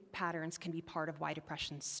thinking patterns can be part of why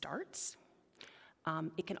depression starts.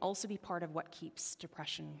 It can also be part of what keeps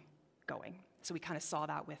depression going. So we kind of saw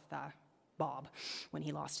that with Bob when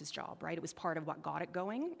he lost his job, right? It was part of what got it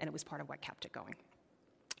going, and it was part of what kept it going.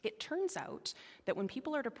 It turns out that when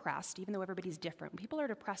people are depressed, even though everybody's different, when people are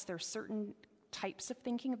depressed, there are certain types of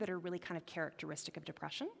thinking that are really kind of characteristic of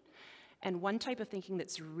depression. And one type of thinking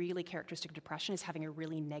that's really characteristic of depression is having a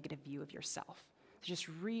really negative view of yourself. Just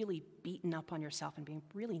really beating up on yourself and being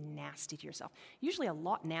really nasty to yourself. Usually a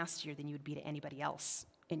lot nastier than you would be to anybody else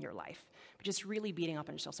in your life. But just really beating up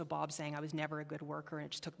on yourself. So Bob's saying, I was never a good worker and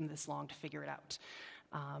it just took me this long to figure it out.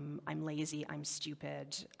 I'm lazy, I'm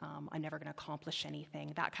stupid, I'm never going to accomplish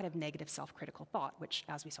anything. That kind of negative self-critical thought, which,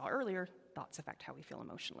 as we saw earlier, thoughts affect how we feel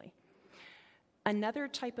emotionally. Another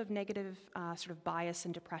type of negative sort of bias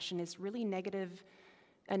in depression is really a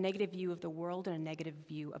negative view of the world and a negative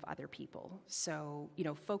view of other people. So,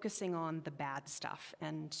 focusing on the bad stuff.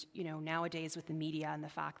 And, nowadays with the media and the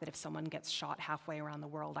fact that if someone gets shot halfway around the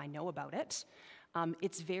world, I know about it.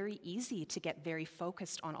 It's very easy to get very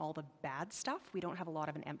focused on all the bad stuff. We don't have a lot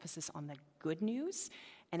of an emphasis on the good news.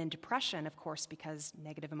 And in depression, of course, because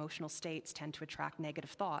negative emotional states tend to attract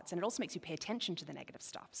negative thoughts, and it also makes you pay attention to the negative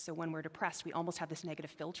stuff. So when we're depressed, we almost have this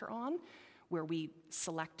negative filter on, where we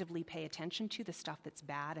selectively pay attention to the stuff that's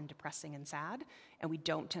bad and depressing and sad, and we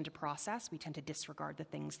don't tend to process, we tend to disregard the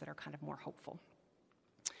things that are kind of more hopeful.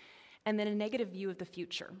 And then a negative view of the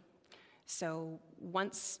future. So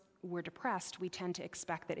once we're depressed, we tend to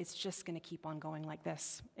expect that it's just going to keep on going like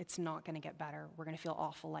this. It's not going to get better. We're going to feel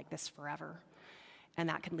awful like this forever. And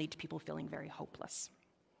that can lead to people feeling very hopeless.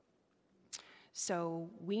 So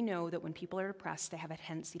we know that when people are depressed, they have a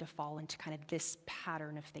tendency to fall into kind of this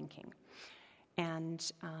pattern of thinking. And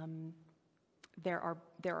there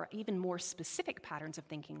are even more specific patterns of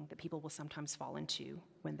thinking that people will sometimes fall into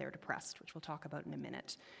when they're depressed, which we'll talk about in a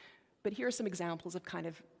minute. But here are some examples of kind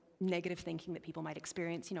of negative thinking that people might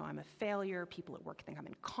experience. I'm a failure. People at work think I'm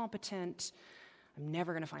incompetent. I'm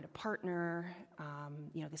never going to find a partner.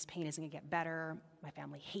 This pain isn't going to get better. My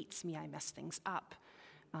family hates me. I mess things up.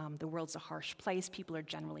 The world's a harsh place. People are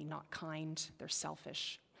generally not kind. They're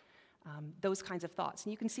selfish. Those kinds of thoughts.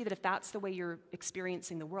 And you can see that if that's the way you're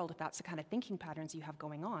experiencing the world, if that's the kind of thinking patterns you have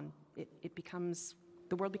going on,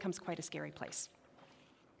 the world becomes quite a scary place.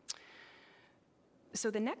 So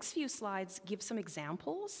the next few slides give some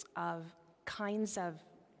examples of kinds of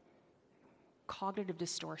cognitive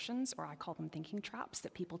distortions, or I call them thinking traps,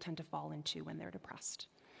 that people tend to fall into when they're depressed.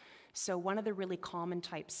 So one of the really common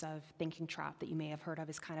types of thinking trap that you may have heard of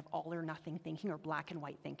is kind of all or nothing thinking, or black and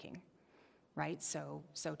white thinking, right? So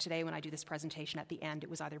today when I do this presentation, at the end, it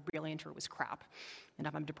was either brilliant or it was crap. And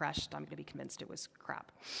if I'm depressed, I'm going to be convinced it was crap.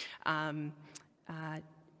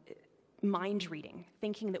 Mind reading,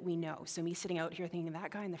 thinking that we know. So me sitting out here thinking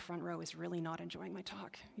that guy in the front row is really not enjoying my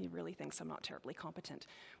talk. He really thinks I'm not terribly competent.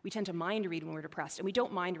 We tend to mind read when we're depressed, and we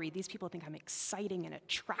don't mind read. These people think I'm exciting and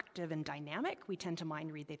attractive and dynamic. We tend to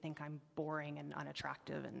mind read. They think I'm boring and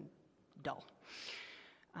unattractive and dull.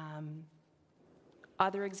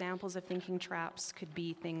 Other examples of thinking traps could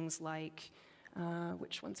be things like,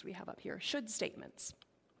 which ones do we have up here? Should statements.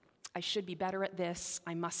 I should be better at this.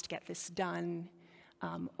 I must get this done.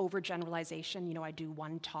 Overgeneralization, I do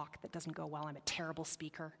one talk that doesn't go well, I'm a terrible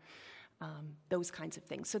speaker, those kinds of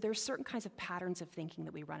things. So there's certain kinds of patterns of thinking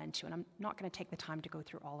that we run into, and I'm not going to take the time to go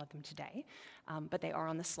through all of them today, but they are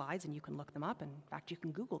on the slides and you can look them up, and in fact you can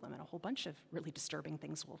Google them, and a whole bunch of really disturbing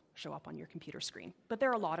things will show up on your computer screen. But there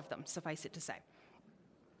are a lot of them, suffice it to say.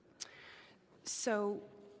 So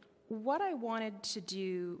what I wanted to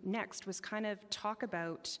do next was kind of talk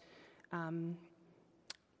about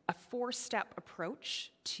a 4-step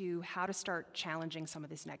approach to how to start challenging some of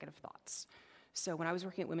these negative thoughts. So when I was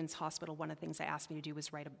working at Women's Hospital, one of the things they asked me to do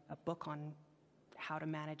was write a book on how to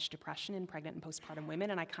manage depression in pregnant and postpartum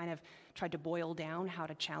women, and I kind of tried to boil down how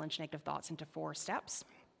to challenge negative thoughts into 4 steps.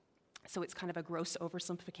 So it's kind of a gross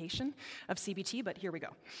oversimplification of CBT, but here we go.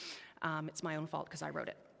 It's my own fault because I wrote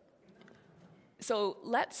it. So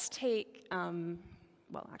let's take,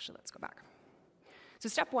 let's go back. So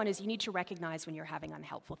step one is you need to recognize when you're having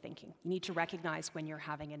unhelpful thinking. You need to recognize when you're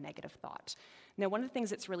having a negative thought. Now, one of the things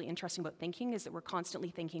that's really interesting about thinking is that we're constantly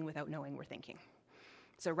thinking without knowing we're thinking.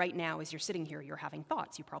 So right now, as you're sitting here, you're having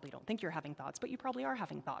thoughts. You probably don't think you're having thoughts, but you probably are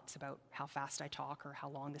having thoughts about how fast I talk or how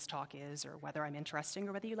long this talk is or whether I'm interesting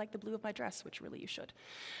or whether you like the blue of my dress, which really you should.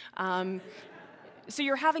 So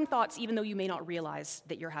you're having thoughts even though you may not realize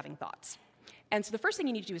that you're having thoughts. And so the first thing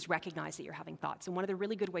you need to do is recognize that you're having thoughts. And one of the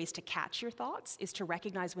really good ways to catch your thoughts is to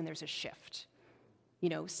recognize when there's a shift.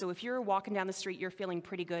 So if you're walking down the street, you're feeling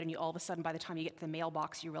pretty good, and you all of a sudden, by the time you get to the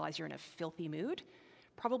mailbox, you realize you're in a filthy mood,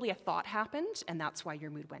 probably a thought happened, and that's why your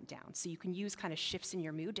mood went down. So you can use kind of shifts in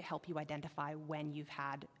your mood to help you identify when you've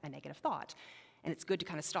had a negative thought. And it's good to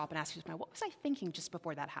kind of stop and ask yourself, what was I thinking just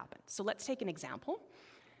before that happened? So let's take an example.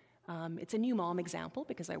 It's a new mom example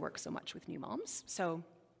because I work so much with new moms. So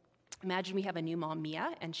imagine we have a new mom,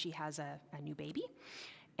 Mia, and she has a new baby,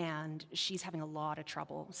 and she's having a lot of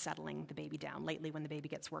trouble settling the baby down. Lately, when the baby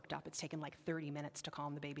gets worked up, it's taken like 30 minutes to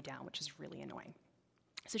calm the baby down, which is really annoying.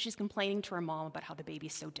 So she's complaining to her mom about how the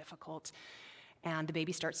baby's so difficult, and the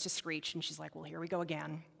baby starts to screech, and she's like, well, here we go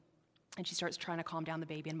again. And she starts trying to calm down the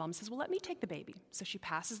baby, and mom says, well, let me take the baby. So she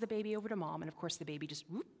passes the baby over to mom, and of course the baby just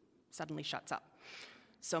suddenly shuts up.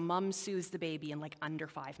 So mom soothes the baby in like under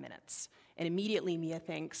 5 minutes. And immediately Mia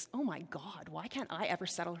thinks, oh my God, why can't I ever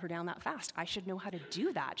settle her down that fast? I should know how to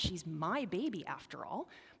do that. She's my baby after all.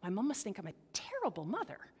 My mom must think I'm a terrible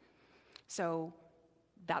mother. So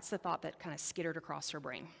that's the thought that kind of skittered across her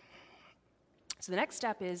brain. So the next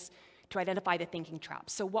step is to identify the thinking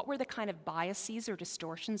traps. So what were the kind of biases or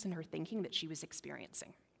distortions in her thinking that she was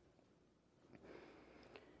experiencing?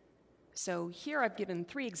 So here I've given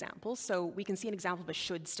 3 examples. So we can see an example of a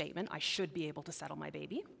should statement. I should be able to settle my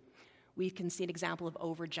baby. We can see an example of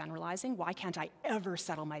overgeneralizing. Why can't I ever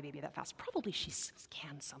settle my baby that fast? Probably she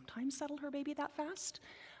can sometimes settle her baby that fast.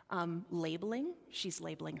 Labeling. She's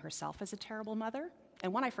labeling herself as a terrible mother.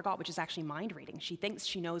 And one I forgot, which is actually mind reading. She thinks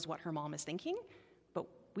she knows what her mom is thinking, but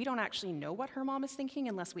we don't actually know what her mom is thinking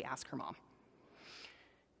unless we ask her mom.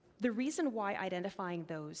 The reason why identifying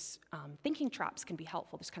those thinking traps can be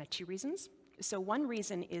helpful, there's kind of 2 reasons. So one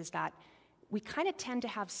reason is that we kind of tend to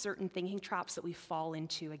have certain thinking traps that we fall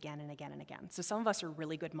into again and again and again. So some of us are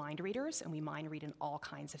really good mind readers, and we mind read in all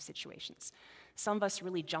kinds of situations. Some of us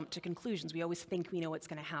really jump to conclusions. We always think we know what's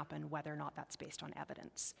going to happen, whether or not that's based on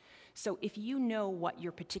evidence. So if you know what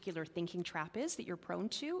your particular thinking trap is that you're prone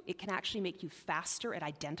to, it can actually make you faster at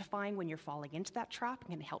identifying when you're falling into that trap and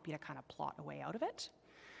can help you to kind of plot a way out of it.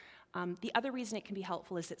 The other reason it can be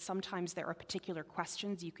helpful is that sometimes there are particular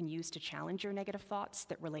questions you can use to challenge your negative thoughts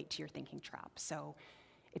that relate to your thinking trap. So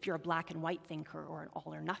if you're a black and white thinker or an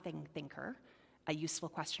all or nothing thinker, a useful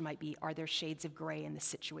question might be, are there shades of gray in the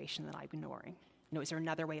situation that I'm ignoring? Is there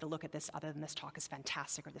another way to look at this other than this talk is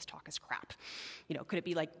fantastic or this talk is crap? Could it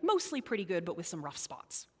be like mostly pretty good but with some rough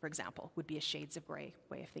spots, for example, would be a shades of gray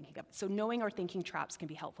way of thinking of it. So knowing our thinking traps can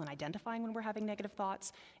be helpful in identifying when we're having negative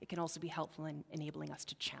thoughts. It can also be helpful in enabling us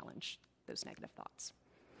to challenge those negative thoughts.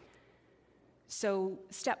 So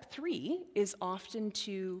step 3 is often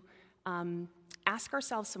to ask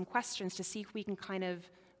ourselves some questions to see if we can kind of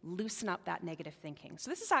loosen up that negative thinking. So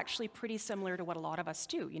this is actually pretty similar to what a lot of us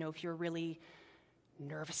do. If you're really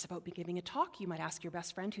nervous about giving a talk, you might ask your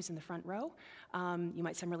best friend who's in the front row. You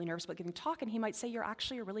might say, I'm really nervous about giving a talk, and he might say, you're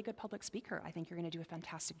actually a really good public speaker. I think you're going to do a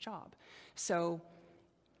fantastic job. So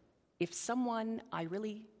if someone I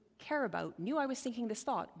really care about knew I was thinking this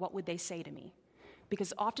thought, what would they say to me?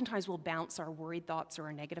 Because oftentimes we'll bounce our worried thoughts or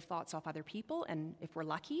our negative thoughts off other people, and if we're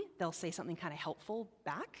lucky, they'll say something kind of helpful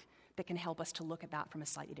back that can help us to look at that from a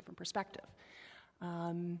slightly different perspective.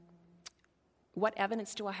 What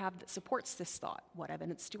evidence do I have that supports this thought? What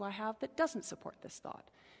evidence do I have that doesn't support this thought?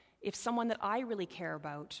 If someone that I really care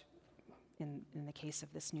about, in the case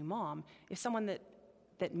of this new mom, if someone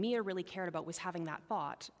that Mia really cared about was having that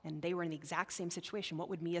thought, and they were in the exact same situation, what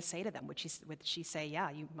would Mia say to them? Would she say, yeah,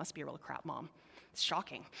 you must be a real crap mom? It's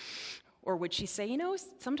shocking. Or would she say,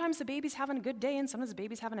 sometimes the baby's having a good day, and sometimes the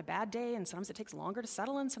baby's having a bad day, and sometimes it takes longer to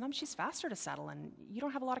settle, and sometimes she's faster to settle, and you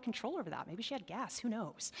don't have a lot of control over that. Maybe she had gas, who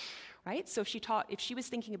knows, right? So if she was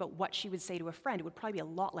thinking about what she would say to a friend, it would probably be a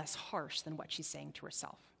lot less harsh than what she's saying to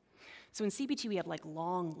herself. So in CBT, we have like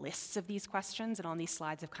long lists of these questions, and on these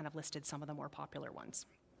slides, I've kind of listed some of the more popular ones.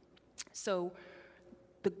 So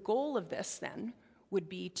the goal of this then would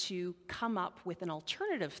be to come up with an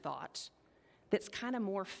alternative thought that's kind of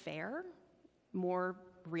more fair, more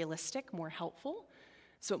realistic, more helpful,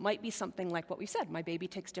 So it might be something like what we said. My baby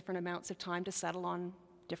takes different amounts of time to settle on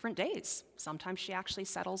different days. Sometimes she actually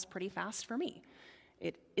settles pretty fast for me.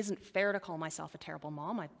 It isn't fair to call myself a terrible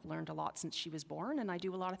mom. I've learned a lot since she was born, and I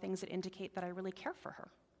do a lot of things that indicate that I really care for her.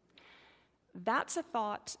 That's a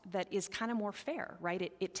thought that is kind of more fair,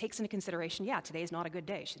 right? It takes into consideration, yeah, today's not a good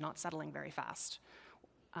day. She's not settling very fast.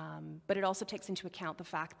 But it also takes into account the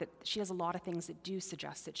fact that she has a lot of things that do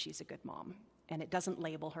suggest that she's a good mom, and it doesn't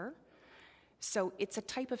label her. So it's a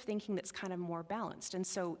type of thinking that's kind of more balanced. And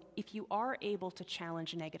so if you are able to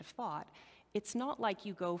challenge a negative thought, it's not like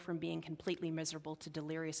you go from being completely miserable to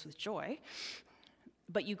delirious with joy,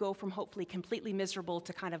 but you go from hopefully completely miserable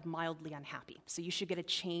to kind of mildly unhappy. So you should get a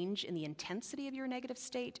change in the intensity of your negative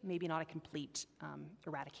state, maybe not a complete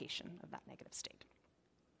eradication of that negative state.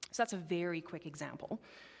 So that's a very quick example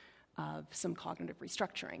of some cognitive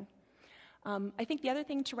restructuring. I think the other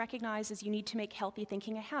thing to recognize is you need to make healthy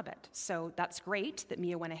thinking a habit. So that's great that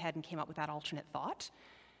Mia went ahead and came up with that alternate thought.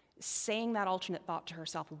 Saying that alternate thought to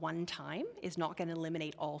herself one time is not going to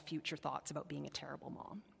eliminate all future thoughts about being a terrible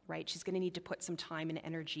mom, right? She's going to need to put some time and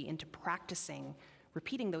energy into practicing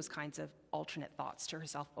repeating those kinds of alternate thoughts to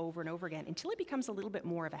herself over and over again until it becomes a little bit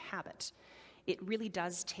more of a habit. It really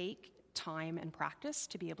does take time and practice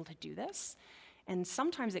to be able to do this. And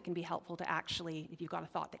sometimes it can be helpful to actually, if you've got a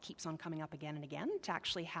thought that keeps on coming up again and again, to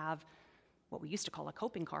actually have what we used to call a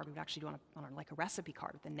coping card. We would actually do on like a recipe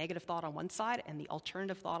card with the negative thought on one side and the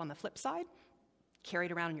alternative thought on the flip side. Carry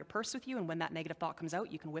it around in your purse with you, and when that negative thought comes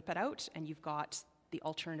out, you can whip it out, and you've got the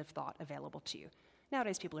alternative thought available to you.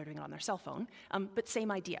 Nowadays, people are doing it on their cell phone, but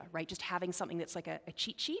same idea, right? Just having something that's like a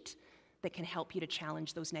cheat sheet that can help you to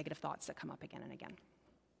challenge those negative thoughts that come up again and again.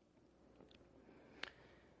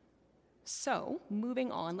 So,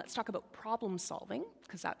 moving on, let's talk about problem solving,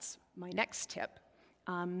 because that's my next tip.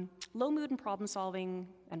 Low mood and problem solving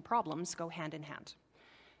and problems go hand in hand.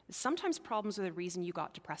 Sometimes problems are the reason you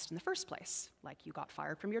got depressed in the first place, like you got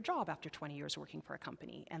fired from your job after 20 years working for a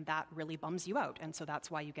company, and that really bums you out, and so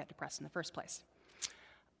that's why you get depressed in the first place.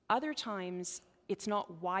 Other times, it's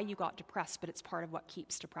not why you got depressed, but it's part of what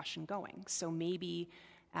keeps depression going. So maybe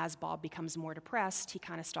as Bob becomes more depressed, he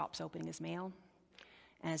kind of stops opening his mail.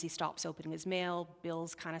 And as he stops opening his mail,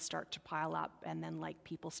 bills kind of start to pile up, and then like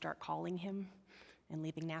people start calling him and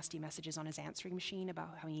leaving nasty messages on his answering machine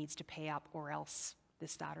about how he needs to pay up or else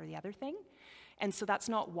this, that, or the other thing. And so that's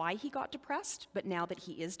not why he got depressed, but now that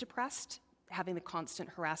he is depressed, having the constant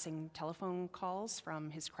harassing telephone calls from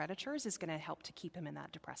his creditors is going to help to keep him in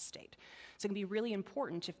that depressed state. So it can be really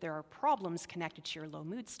important if there are problems connected to your low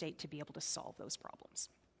mood state to be able to solve those problems.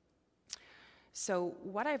 So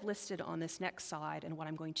what I've listed on this next slide and what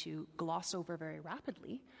I'm going to gloss over very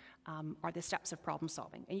rapidly are the steps of problem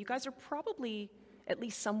solving. And you guys are probably at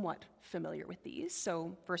least somewhat familiar with these.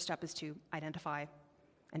 So first step is to identify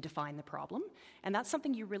and define the problem. And that's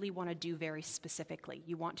something you really want to do very specifically.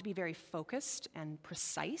 You want to be very focused and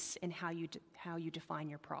precise in how you define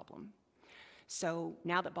your problem. So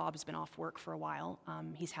now that Bob's been off work for a while,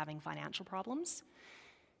 he's having financial problems.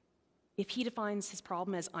 If he defines his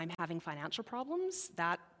problem as I'm having financial problems,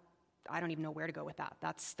 that I don't even know where to go with that.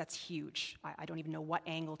 That's huge. I don't even know what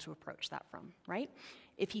angle to approach that from, right?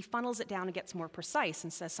 If he funnels it down and gets more precise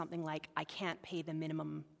and says something like, I can't pay the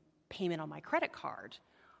minimum payment on my credit card,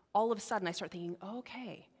 all of a sudden I start thinking, oh,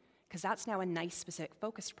 okay, because that's now a nice specific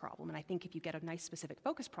focused problem. And I think if you get a nice specific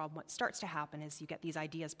focused problem, what starts to happen is you get these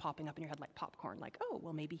ideas popping up in your head like popcorn, like, oh,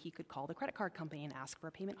 well, maybe he could call the credit card company and ask for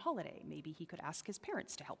a payment holiday. Maybe he could ask his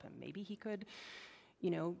parents to help him. Maybe he could,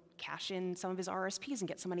 cash in some of his RSPs and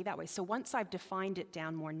get some money that way. So once I've defined it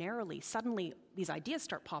down more narrowly, suddenly these ideas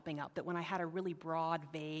start popping up that when I had a really broad,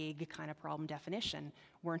 vague kind of problem definition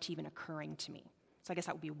weren't even occurring to me. So I guess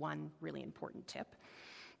that would be one really important tip.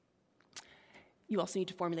 You also need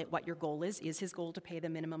to formulate what your goal is. Is his goal to pay the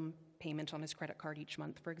minimum payment on his credit card each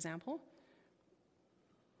month, for example?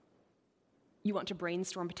 You want to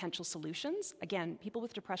brainstorm potential solutions. Again, people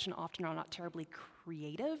with depression often are not terribly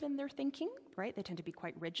creative in their thinking, right? They tend to be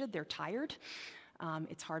quite rigid. They're tired.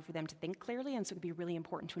 It's hard for them to think clearly, and so it would be really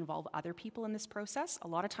important to involve other people in this process. A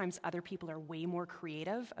lot of times, other people are way more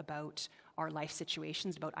creative about our life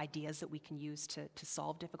situations, about ideas that we can use to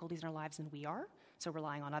solve difficulties in our lives than we are. So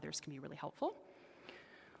relying on others can be really helpful.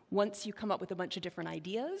 Once you come up with a bunch of different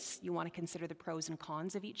ideas, you want to consider the pros and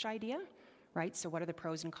cons of each idea, right? So what are the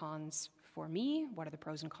pros and cons for me? What are the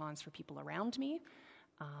pros and cons for people around me?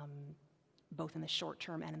 Both in the short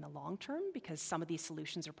term and in the long term, because some of these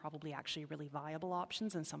solutions are probably actually really viable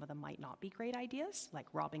options and some of them might not be great ideas, like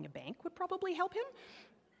robbing a bank would probably help him,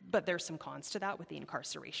 but there's some cons to that with the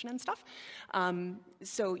incarceration and stuff.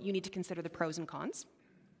 So you need to consider the pros and cons.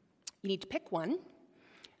 You need to pick one.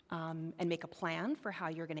 and make a plan for how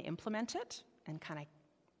you're going to implement it, and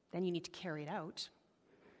then you need to carry it out.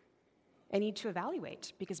 And you need to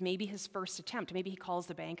evaluate, because maybe his first attempt, maybe he calls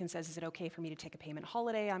the bank and says, is it okay for me to take a payment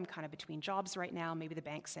holiday? I'm kind of between jobs right now. Maybe the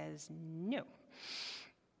bank says no.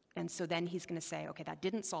 And so then he's going to say, okay, that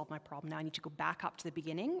didn't solve my problem. Now I need to go back up to the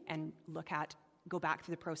beginning and go back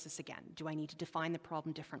through the process again. Do I need to define the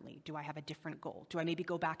problem differently? Do I have a different goal? Do I maybe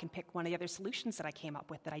go back and pick one of the other solutions that I came up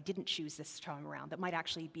with that I didn't choose this time around that might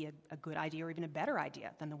actually be a good idea or even a better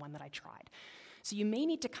idea than the one that I tried? So you may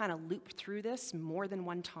need to kind of loop through this more than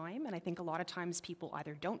one time, and I think a lot of times people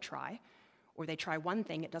either don't try, or they try one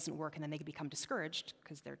thing, it doesn't work, and then they become discouraged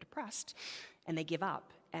because they're depressed, and they give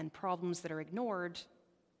up. And problems that are ignored,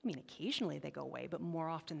 occasionally they go away, but more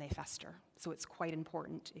often they fester. So it's quite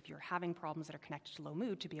important, if you're having problems that are connected to low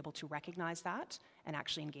mood, to be able to recognize that and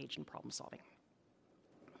actually engage in problem solving.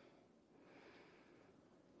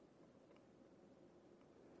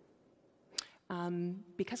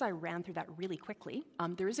 Because I ran through that really quickly,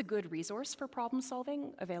 there is a good resource for problem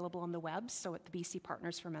solving available on the web. So at the BC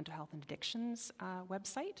Partners for Mental Health and Addictions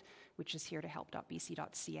website, which is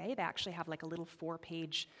heretohelp.bc.ca, they actually have like a little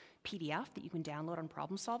 4-page PDF that you can download on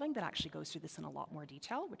problem solving that actually goes through this in a lot more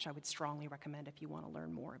detail, which I would strongly recommend if you want to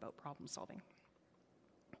learn more about problem solving.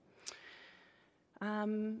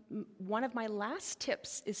 One of my last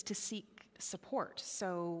tips is to seek support.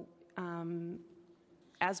 So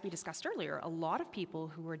as we discussed earlier, a lot of people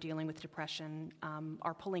who are dealing with depression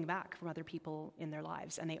are pulling back from other people in their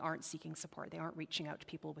lives, and they aren't seeking support. They aren't reaching out to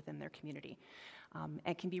people within their community.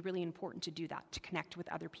 It can be really important to do that, to connect with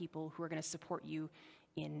other people who are going to support you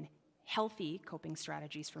in healthy coping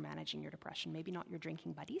strategies for managing your depression. Maybe not your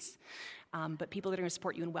drinking buddies, but people that are going to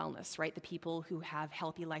support you in wellness, right? The people who have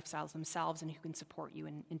healthy lifestyles themselves and who can support you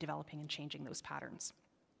in developing and changing those patterns.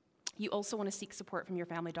 You also want to seek support from your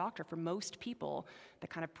family doctor. For most people, the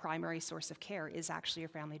kind of primary source of care is actually your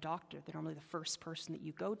family doctor. They're normally the first person that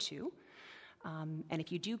you go to. And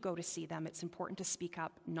if you do go to see them, it's important to speak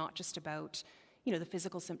up not just about the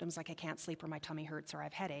physical symptoms like I can't sleep or my tummy hurts or I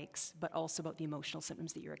have headaches, but also about the emotional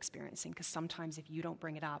symptoms that you're experiencing. Because sometimes if you don't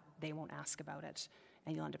bring it up, they won't ask about it,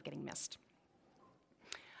 and you'll end up getting missed.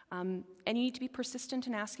 And you need to be persistent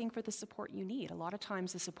in asking for the support you need. A lot of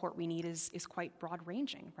times the support we need is quite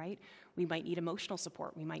broad-ranging, right? We might need emotional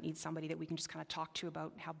support. We might need somebody that we can just kind of talk to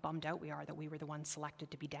about how bummed out we are that we were the ones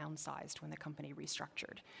selected to be downsized when the company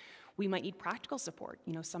restructured. We might need practical support.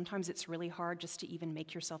 Sometimes it's really hard just to even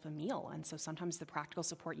make yourself a meal. And so sometimes the practical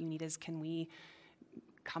support you need is, can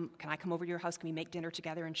I come over to your house? Can we make dinner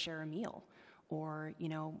together and share a meal? Or,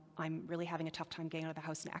 I'm really having a tough time getting out of the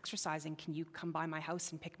house and exercising. Can you come by my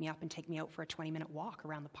house and pick me up and take me out for a 20-minute walk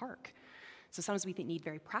around the park? So sometimes we need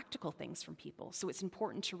very practical things from people. So it's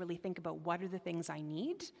important to really think about what are the things I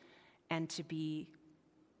need, and to be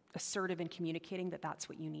assertive in communicating that that's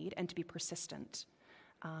what you need, and to be persistent.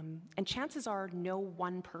 And chances are no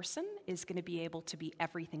one person is going to be able to be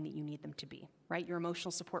everything that you need them to be, right? Your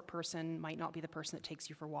emotional support person might not be the person that takes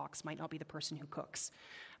you for walks, might not be the person who cooks.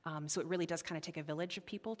 So it really does kind of take a village of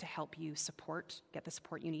people to help you get the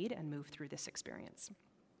support you need and move through this experience.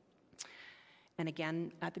 And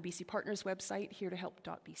again, at the BC Partners website,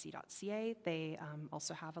 heretohelp.bc.ca, they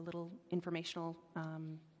also have a little informational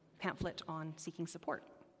pamphlet on seeking support.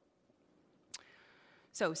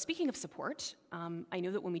 So speaking of support, I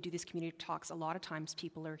know that when we do these community talks, a lot of times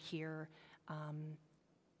people are here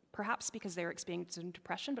perhaps because they're experiencing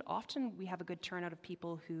depression, but often we have a good turnout of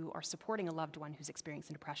people who are supporting a loved one who's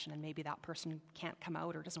experiencing depression, and maybe that person can't come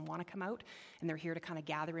out or doesn't want to come out, and they're here to kind of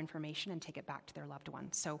gather information and take it back to their loved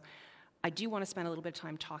one. So I do want to spend a little bit of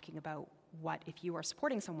time talking about what, if you are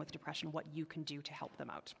supporting someone with depression, what you can do to help them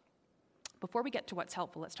out. Before we get to what's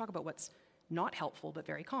helpful, let's talk about what's not helpful but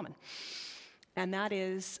very common. And that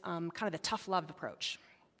is kind of the tough love approach.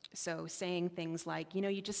 So saying things like,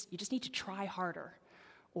 you just need to try harder.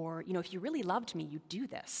 Or, if you really loved me, you'd do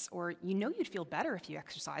this. Or, you'd feel better if you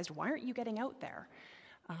exercised. Why aren't you getting out there?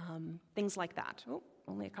 Things like that. Oh,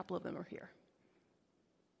 only a couple of them are here.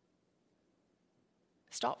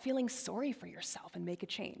 Stop feeling sorry for yourself and make a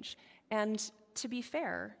change. And to be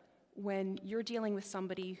fair, when you're dealing with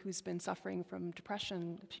somebody who's been suffering from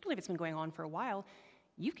depression, particularly if it's been going on for a while,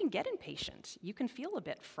 you can get impatient. You can feel a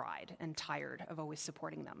bit fried and tired of always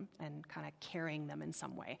supporting them and kind of carrying them in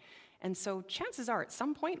some way. And so chances are at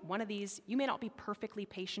some point, one of these, you may not be perfectly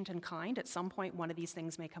patient and kind. At some point, one of these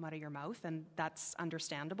things may come out of your mouth, and that's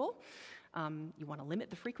understandable. You want to limit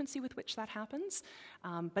the frequency with which that happens.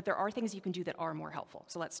 But there are things you can do that are more helpful.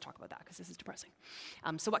 So let's talk about that, because this is depressing.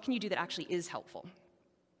 So what can you do that actually is helpful?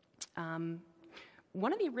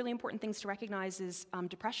 One of the really important things to recognize is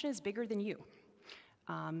depression is bigger than you.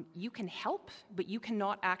 You can help, but you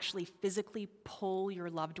cannot actually physically pull your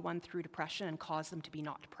loved one through depression and cause them to be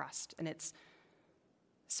not depressed. And it's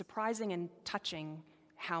surprising and touching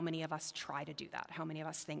how many of us try to do that. How many of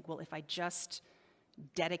us think, well, if I just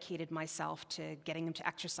dedicated myself to getting them to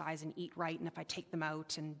exercise and eat right, and if I take them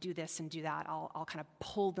out and do this and do that, I'll kind of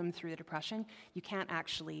pull them through the depression. You can't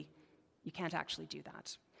actually do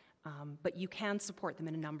that. But you can support them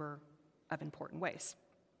in a number of important ways.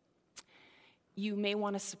 You may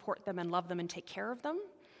want to support them and love them and take care of them,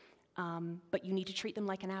 but you need to treat them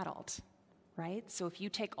like an adult, right? So if you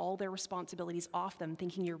take all their responsibilities off them,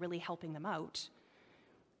 thinking you're really helping them out,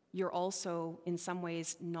 you're also, in some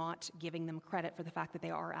ways, not giving them credit for the fact that they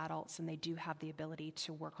are adults and they do have the ability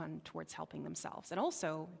to work towards helping themselves. And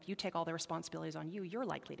also, if you take all the responsibilities on you, you're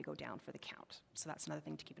likely to go down for the count. So that's another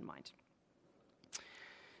thing to keep in mind.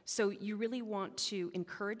 So you really want to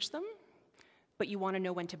encourage them, but you want to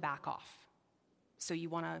know when to back off. So you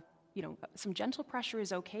want to, some gentle pressure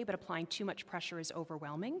is okay, but applying too much pressure is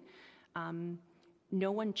overwhelming.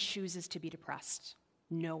 No one chooses to be depressed.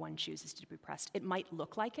 No one chooses to be depressed. It might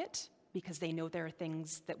look like it because they know there are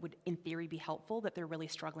things that would, in theory, be helpful that they're really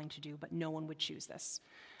struggling to do, but no one would choose this.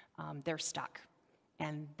 They're stuck,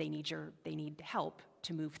 and they need help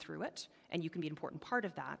to move through it, and you can be an important part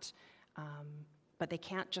of that, but they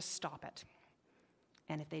can't just stop it.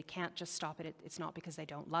 And if they can't just stop it, it's not because they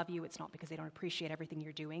don't love you, it's not because they don't appreciate everything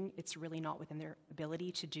you're doing, it's really not within their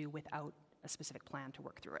ability to do without a specific plan to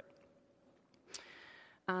work through it.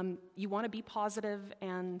 You want to be positive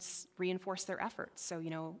and reinforce their efforts. So,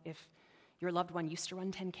 if your loved one used to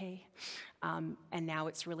run 10K, and now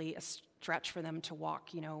it's really a stretch for them to walk,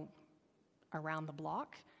 around the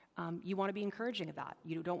block, you want to be encouraging of that.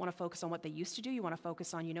 You don't want to focus on what they used to do. You want to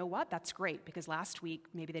focus on, that's great, because last week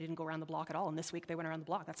maybe they didn't go around the block at all, and this week they went around the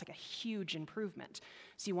block. That's like a huge improvement.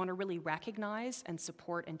 So you want to really recognize and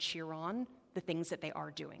support and cheer on the things that they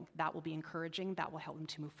are doing. That will be encouraging. That will help them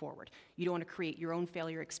to move forward. You don't want to create your own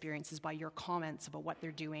failure experiences by your comments about what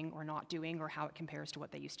they're doing or not doing or how it compares to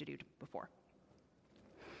what they used to do before.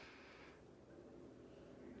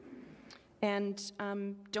 And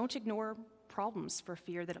don't ignore problems for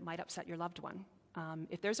fear that it might upset your loved one.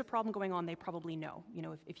 If there's a problem going on, they probably know.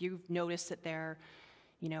 If you've noticed that they're,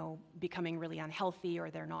 becoming really unhealthy,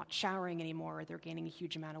 or they're not showering anymore, or they're gaining a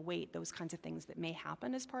huge amount of weight, those kinds of things that may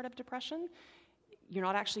happen as part of depression, you're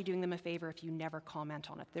not actually doing them a favor if you never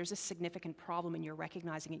comment on it. If there's a significant problem and you're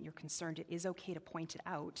recognizing it and you're concerned, it is okay to point it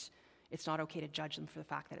out. It's not okay to judge them for the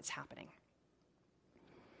fact that it's happening.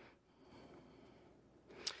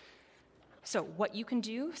 So what you can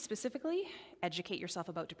do specifically, educate yourself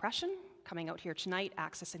about depression. Coming out here tonight,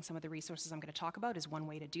 accessing some of the resources I'm going to talk about is one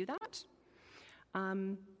way to do that.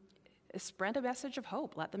 Spread a message of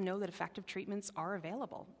hope. Let them know that effective treatments are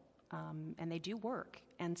available, and they do work.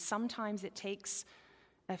 And sometimes it takes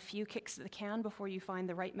a few kicks of the can before you find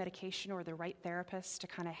the right medication or the right therapist to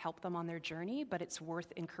kind of help them on their journey, but it's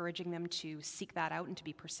worth encouraging them to seek that out and to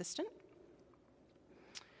be persistent.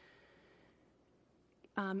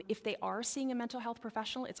 If they are seeing a mental health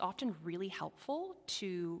professional, it's often really helpful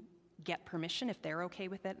to get permission, if they're okay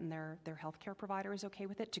with it and their healthcare provider is okay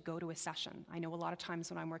with it, to go to a session. I know a lot of times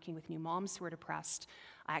when I'm working with new moms who are depressed,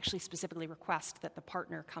 I actually specifically request that the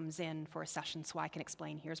partner comes in for a session so I can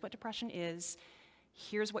explain, here's what depression is,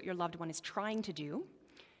 here's what your loved one is trying to do,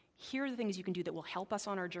 here are the things you can do that will help us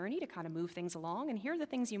on our journey to kind of move things along, and here are the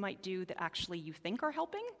things you might do that actually you think are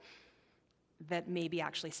helping that may be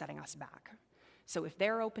actually setting us back. So if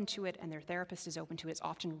they're open to it and their therapist is open to it, it's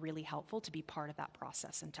often really helpful to be part of that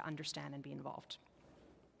process and to understand and be involved.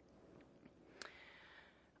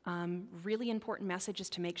 Really important message is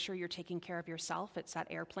to make sure you're taking care of yourself. It's that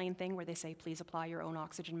airplane thing where they say, please apply your own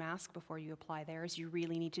oxygen mask before you apply theirs. You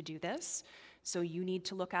really need to do this. So you need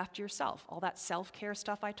to look after yourself. All that self-care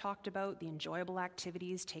stuff I talked about, the enjoyable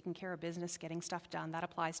activities, taking care of business, getting stuff done, that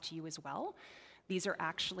applies to you as well. These are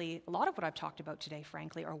actually, a lot of what I've talked about today,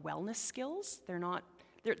 frankly, are wellness skills. They're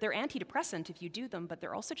antidepressant if you do them, but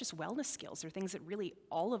they're also just wellness skills. They're things that really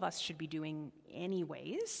all of us should be doing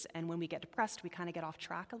anyways. And when we get depressed, we kind of get off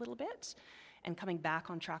track a little bit. And coming back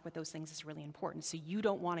on track with those things is really important. So you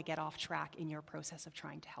don't want to get off track in your process of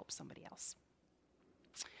trying to help somebody else.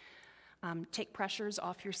 Take pressures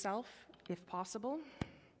off yourself if possible.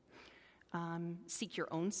 Seek your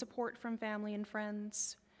own support from family and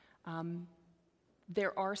friends.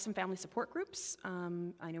 There are some family support groups.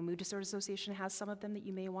 I know Mood Disorders Association has some of them that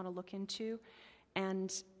you may want to look into,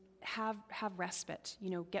 and have respite.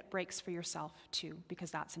 Get breaks for yourself too, because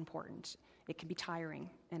that's important. It can be tiring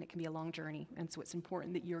and it can be a long journey, and so it's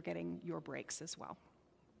important that you're getting your breaks as well.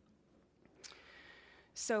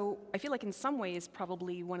 So I feel like in some ways,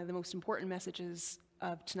 probably one of the most important messages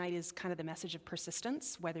of tonight is kind of the message of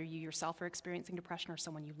persistence, whether you yourself are experiencing depression or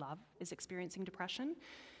someone you love is experiencing depression.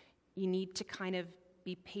 You need to kind of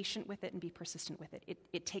be patient with it and be persistent with it.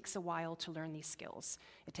 It takes a while to learn these skills.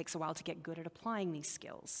 It takes a while to get good at applying these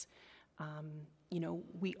skills.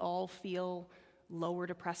 We all feel low or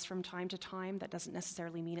depressed from time to time. That doesn't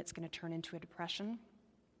necessarily mean it's going to turn into a depression.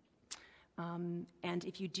 And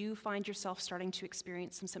if you do find yourself starting to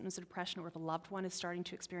experience some symptoms of depression, or if a loved one is starting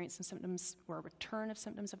to experience some symptoms or a return of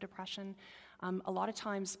symptoms of depression, a lot of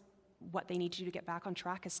times what they need to do to get back on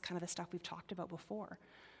track is kind of the stuff we've talked about before.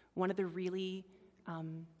 One of the really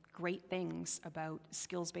great things about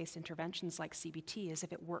skills-based interventions like CBT is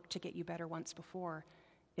if it worked to get you better once before,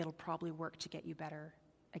 it'll probably work to get you better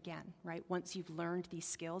again, right? Once you've learned these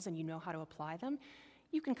skills and you know how to apply them,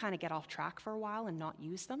 you can kind of get off track for a while and not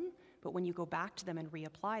use them, but when you go back to them and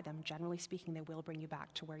reapply them, generally speaking, they will bring you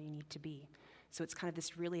back to where you need to be. So it's kind of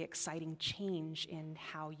this really exciting change in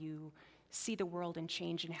how you see the world and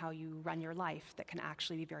change in how you run your life that can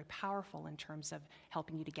actually be very powerful in terms of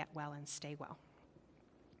helping you to get well and stay well.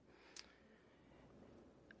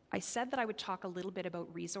 I said that I would talk a little bit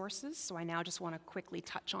about resources, so I now just want to quickly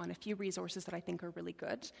touch on a few resources that I think are really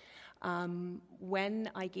good.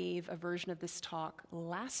 When I gave a version of this talk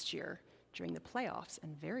last year during the playoffs,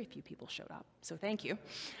 and very few people showed up, so thank you,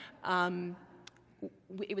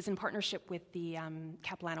 it was in partnership with the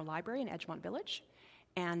Capilano Library in Edgemont Village,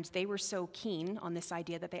 and they were so keen on this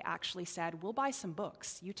idea that they actually said, we'll buy some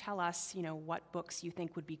books. You tell us, what books you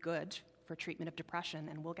think would be good for treatment of depression,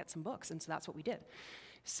 and we'll get some books, and so that's what we did.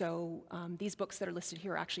 So these books that are listed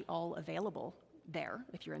here are actually all available there,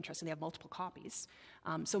 if you're interested. They have multiple copies.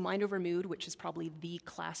 So Mind Over Mood, which is probably the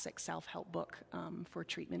classic self-help book for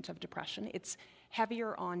treatment of depression. It's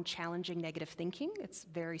heavier on challenging negative thinking. It's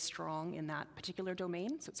very strong in that particular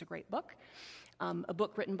domain, so it's a great book. A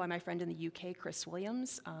book written by my friend in the UK, Chris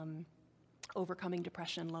Williams, Overcoming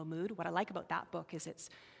Depression and Low Mood. What I like about that book is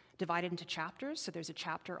it's divided into chapters. So there's a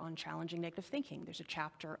chapter on challenging negative thinking. There's a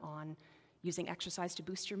chapter on using exercise to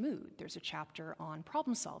boost your mood. There's a chapter on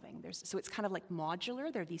problem solving. So it's kind of like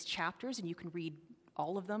modular. There are these chapters, and you can read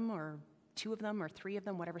all of them, or 2 of them, or 3 of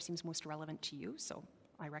them, whatever seems most relevant to you. So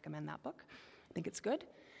I recommend that book. I think it's good.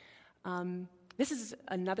 This is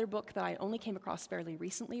another book that I only came across fairly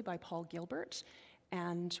recently by Paul Gilbert.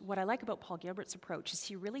 And what I like about Paul Gilbert's approach is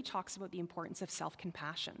he really talks about the importance of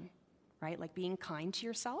self-compassion, right? Like being kind to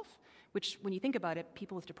yourself, which when you think about it,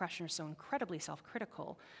 people with depression are so incredibly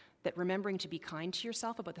self-critical that remembering to be kind to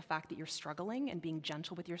yourself about the fact that you're struggling and being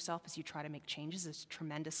gentle with yourself as you try to make changes is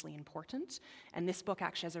tremendously important. And this book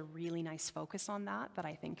actually has a really nice focus on that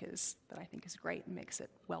I think is great and makes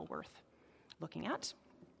it well worth looking at.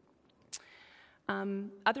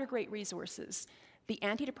 Other great resources. The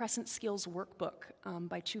Antidepressant Skills Workbook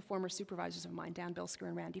by 2 former supervisors of mine, Dan Bilsker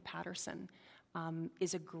and Randy Patterson,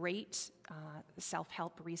 is a great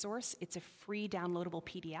self-help resource. It's a free downloadable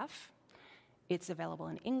PDF. It's available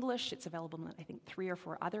in English. It's available in, I think, 3 or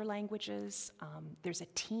 4 other languages. There's a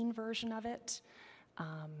teen version of it.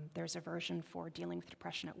 There's a version for dealing with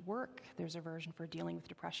depression at work. There's a version for dealing with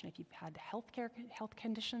depression if you've had health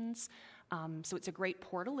conditions. So it's a great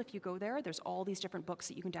portal if you go there. There's all these different books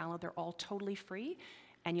that you can download. They're all totally free.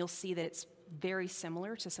 And you'll see that it's very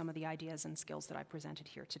similar to some of the ideas and skills that I presented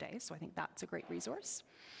here today. So I think that's a great resource.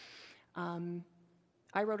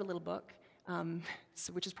 I wrote a little book,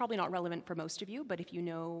 which is probably not relevant for most of you, but if you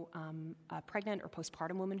know a pregnant or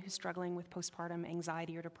postpartum woman who's struggling with postpartum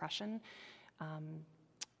anxiety or depression,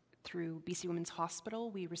 through BC Women's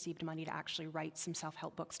Hospital, we received money to actually write some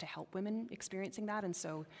self-help books to help women experiencing that. And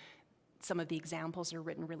so some of the examples are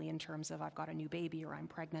written really in terms of I've got a new baby or I'm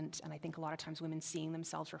pregnant, and I think a lot of times women seeing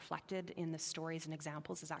themselves reflected in the stories and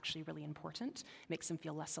examples is actually really important. It makes them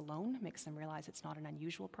feel less alone, makes them realize it's not an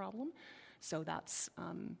unusual problem. So that's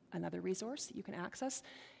another resource that you can access.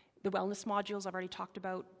 The wellness modules I've already talked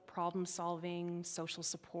about, problem solving, social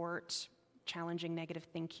support, challenging negative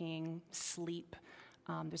thinking, sleep.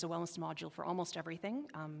 There's a wellness module for almost everything.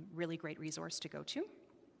 Really great resource to go to.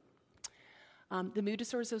 The Mood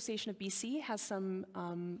Disorder Association of BC has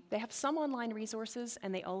they have some online resources,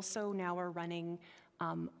 and they also now are running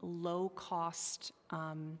low-cost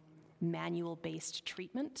manual-based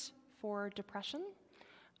treatment for depression.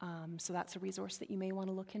 So that's a resource that you may want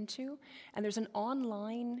to look into. And there's an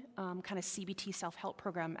online kind of CBT self-help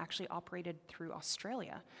program actually operated through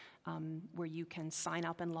Australia, where you can sign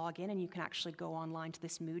up and log in, and you can actually go online to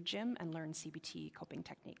this mood gym and learn CBT coping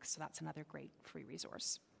techniques. So that's another great free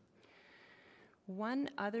resource. One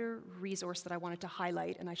other resource that I wanted to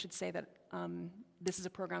highlight, and I should say that this is a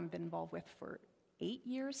program I've been involved with for 8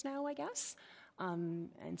 years now, I guess. And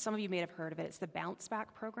some of you may have heard of it. It's the Bounce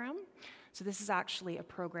Back program. So this is actually a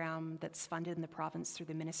program that's funded in the province through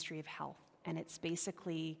the Ministry of Health. And it's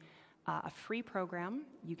basically a free program.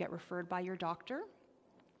 You get referred by your doctor.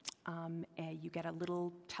 And you get a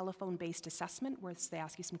little telephone-based assessment where they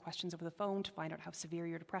ask you some questions over the phone to find out how severe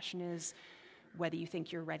your depression is, whether you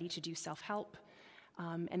think you're ready to do self-help.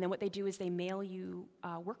 And then what they do is they mail you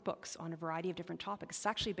workbooks on a variety of different topics. It's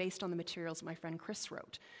actually based on the materials my friend Chris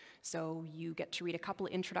wrote. So you get to read a couple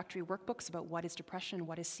of introductory workbooks about what is depression,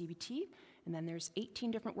 what is CBT, and then there's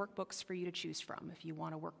 18 different workbooks for you to choose from. If you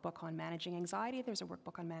want a workbook on managing anxiety, there's a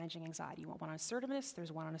workbook on managing anxiety. You want one on assertiveness,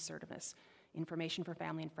 there's one on assertiveness. Information for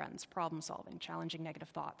family and friends, problem solving, challenging negative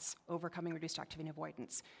thoughts, overcoming reduced activity and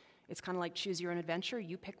avoidance. It's kind of like choose your own adventure.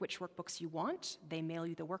 You pick which workbooks you want, they mail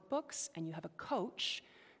you the workbooks, and you have a coach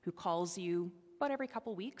who calls you about every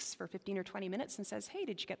couple weeks for 15 or 20 minutes and says, hey,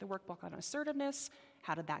 did you get the workbook on assertiveness?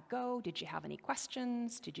 How did that go? Did you have any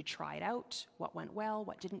questions? Did you try it out? What went well?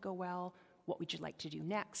 What didn't go well? What would you like to do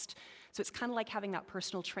next? So it's kind of like having that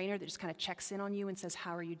personal trainer that just kind of checks in on you and says,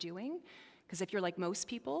 how are you doing? Because if you're like most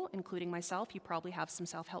people, including myself, you probably have some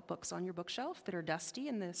self-help books on your bookshelf that are dusty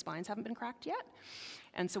and the spines haven't been cracked yet.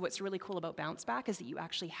 And so what's really cool about Bounce Back is that you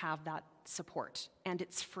actually have that support, and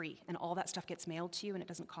it's free, and all that stuff gets mailed to you, and it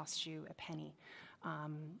doesn't cost you a penny.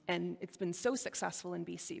 And it's been so successful in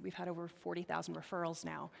BC. We've had over 40,000 referrals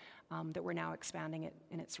now that we're now expanding it,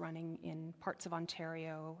 and it's running in parts of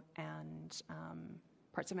Ontario and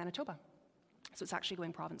parts of Manitoba. So it's actually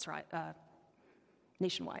going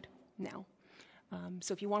nationwide now.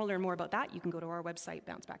 So if you want to learn more about that, you can go to our website,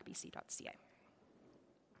 bouncebackbc.ca.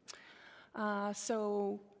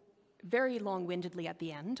 So very long-windedly at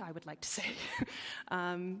the end, I would like to say,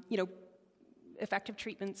 effective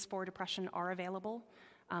treatments for depression are available.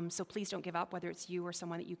 So please don't give up, whether it's you or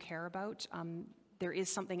someone that you care about. There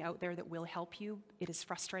is something out there that will help you. It is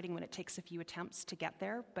frustrating when it takes a few attempts to get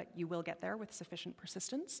there, but you will get there with sufficient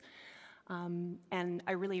persistence. And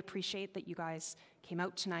I really appreciate that you guys came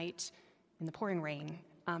out tonight in the pouring rain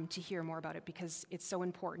to hear more about it, because it's so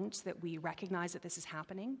important that we recognize that this is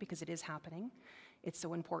happening, because it is happening. It's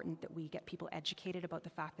so important that we get people educated about the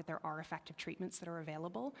fact that there are effective treatments that are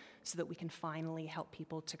available so that we can finally help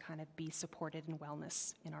people to kind of be supported in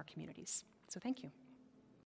wellness in our communities. So thank you.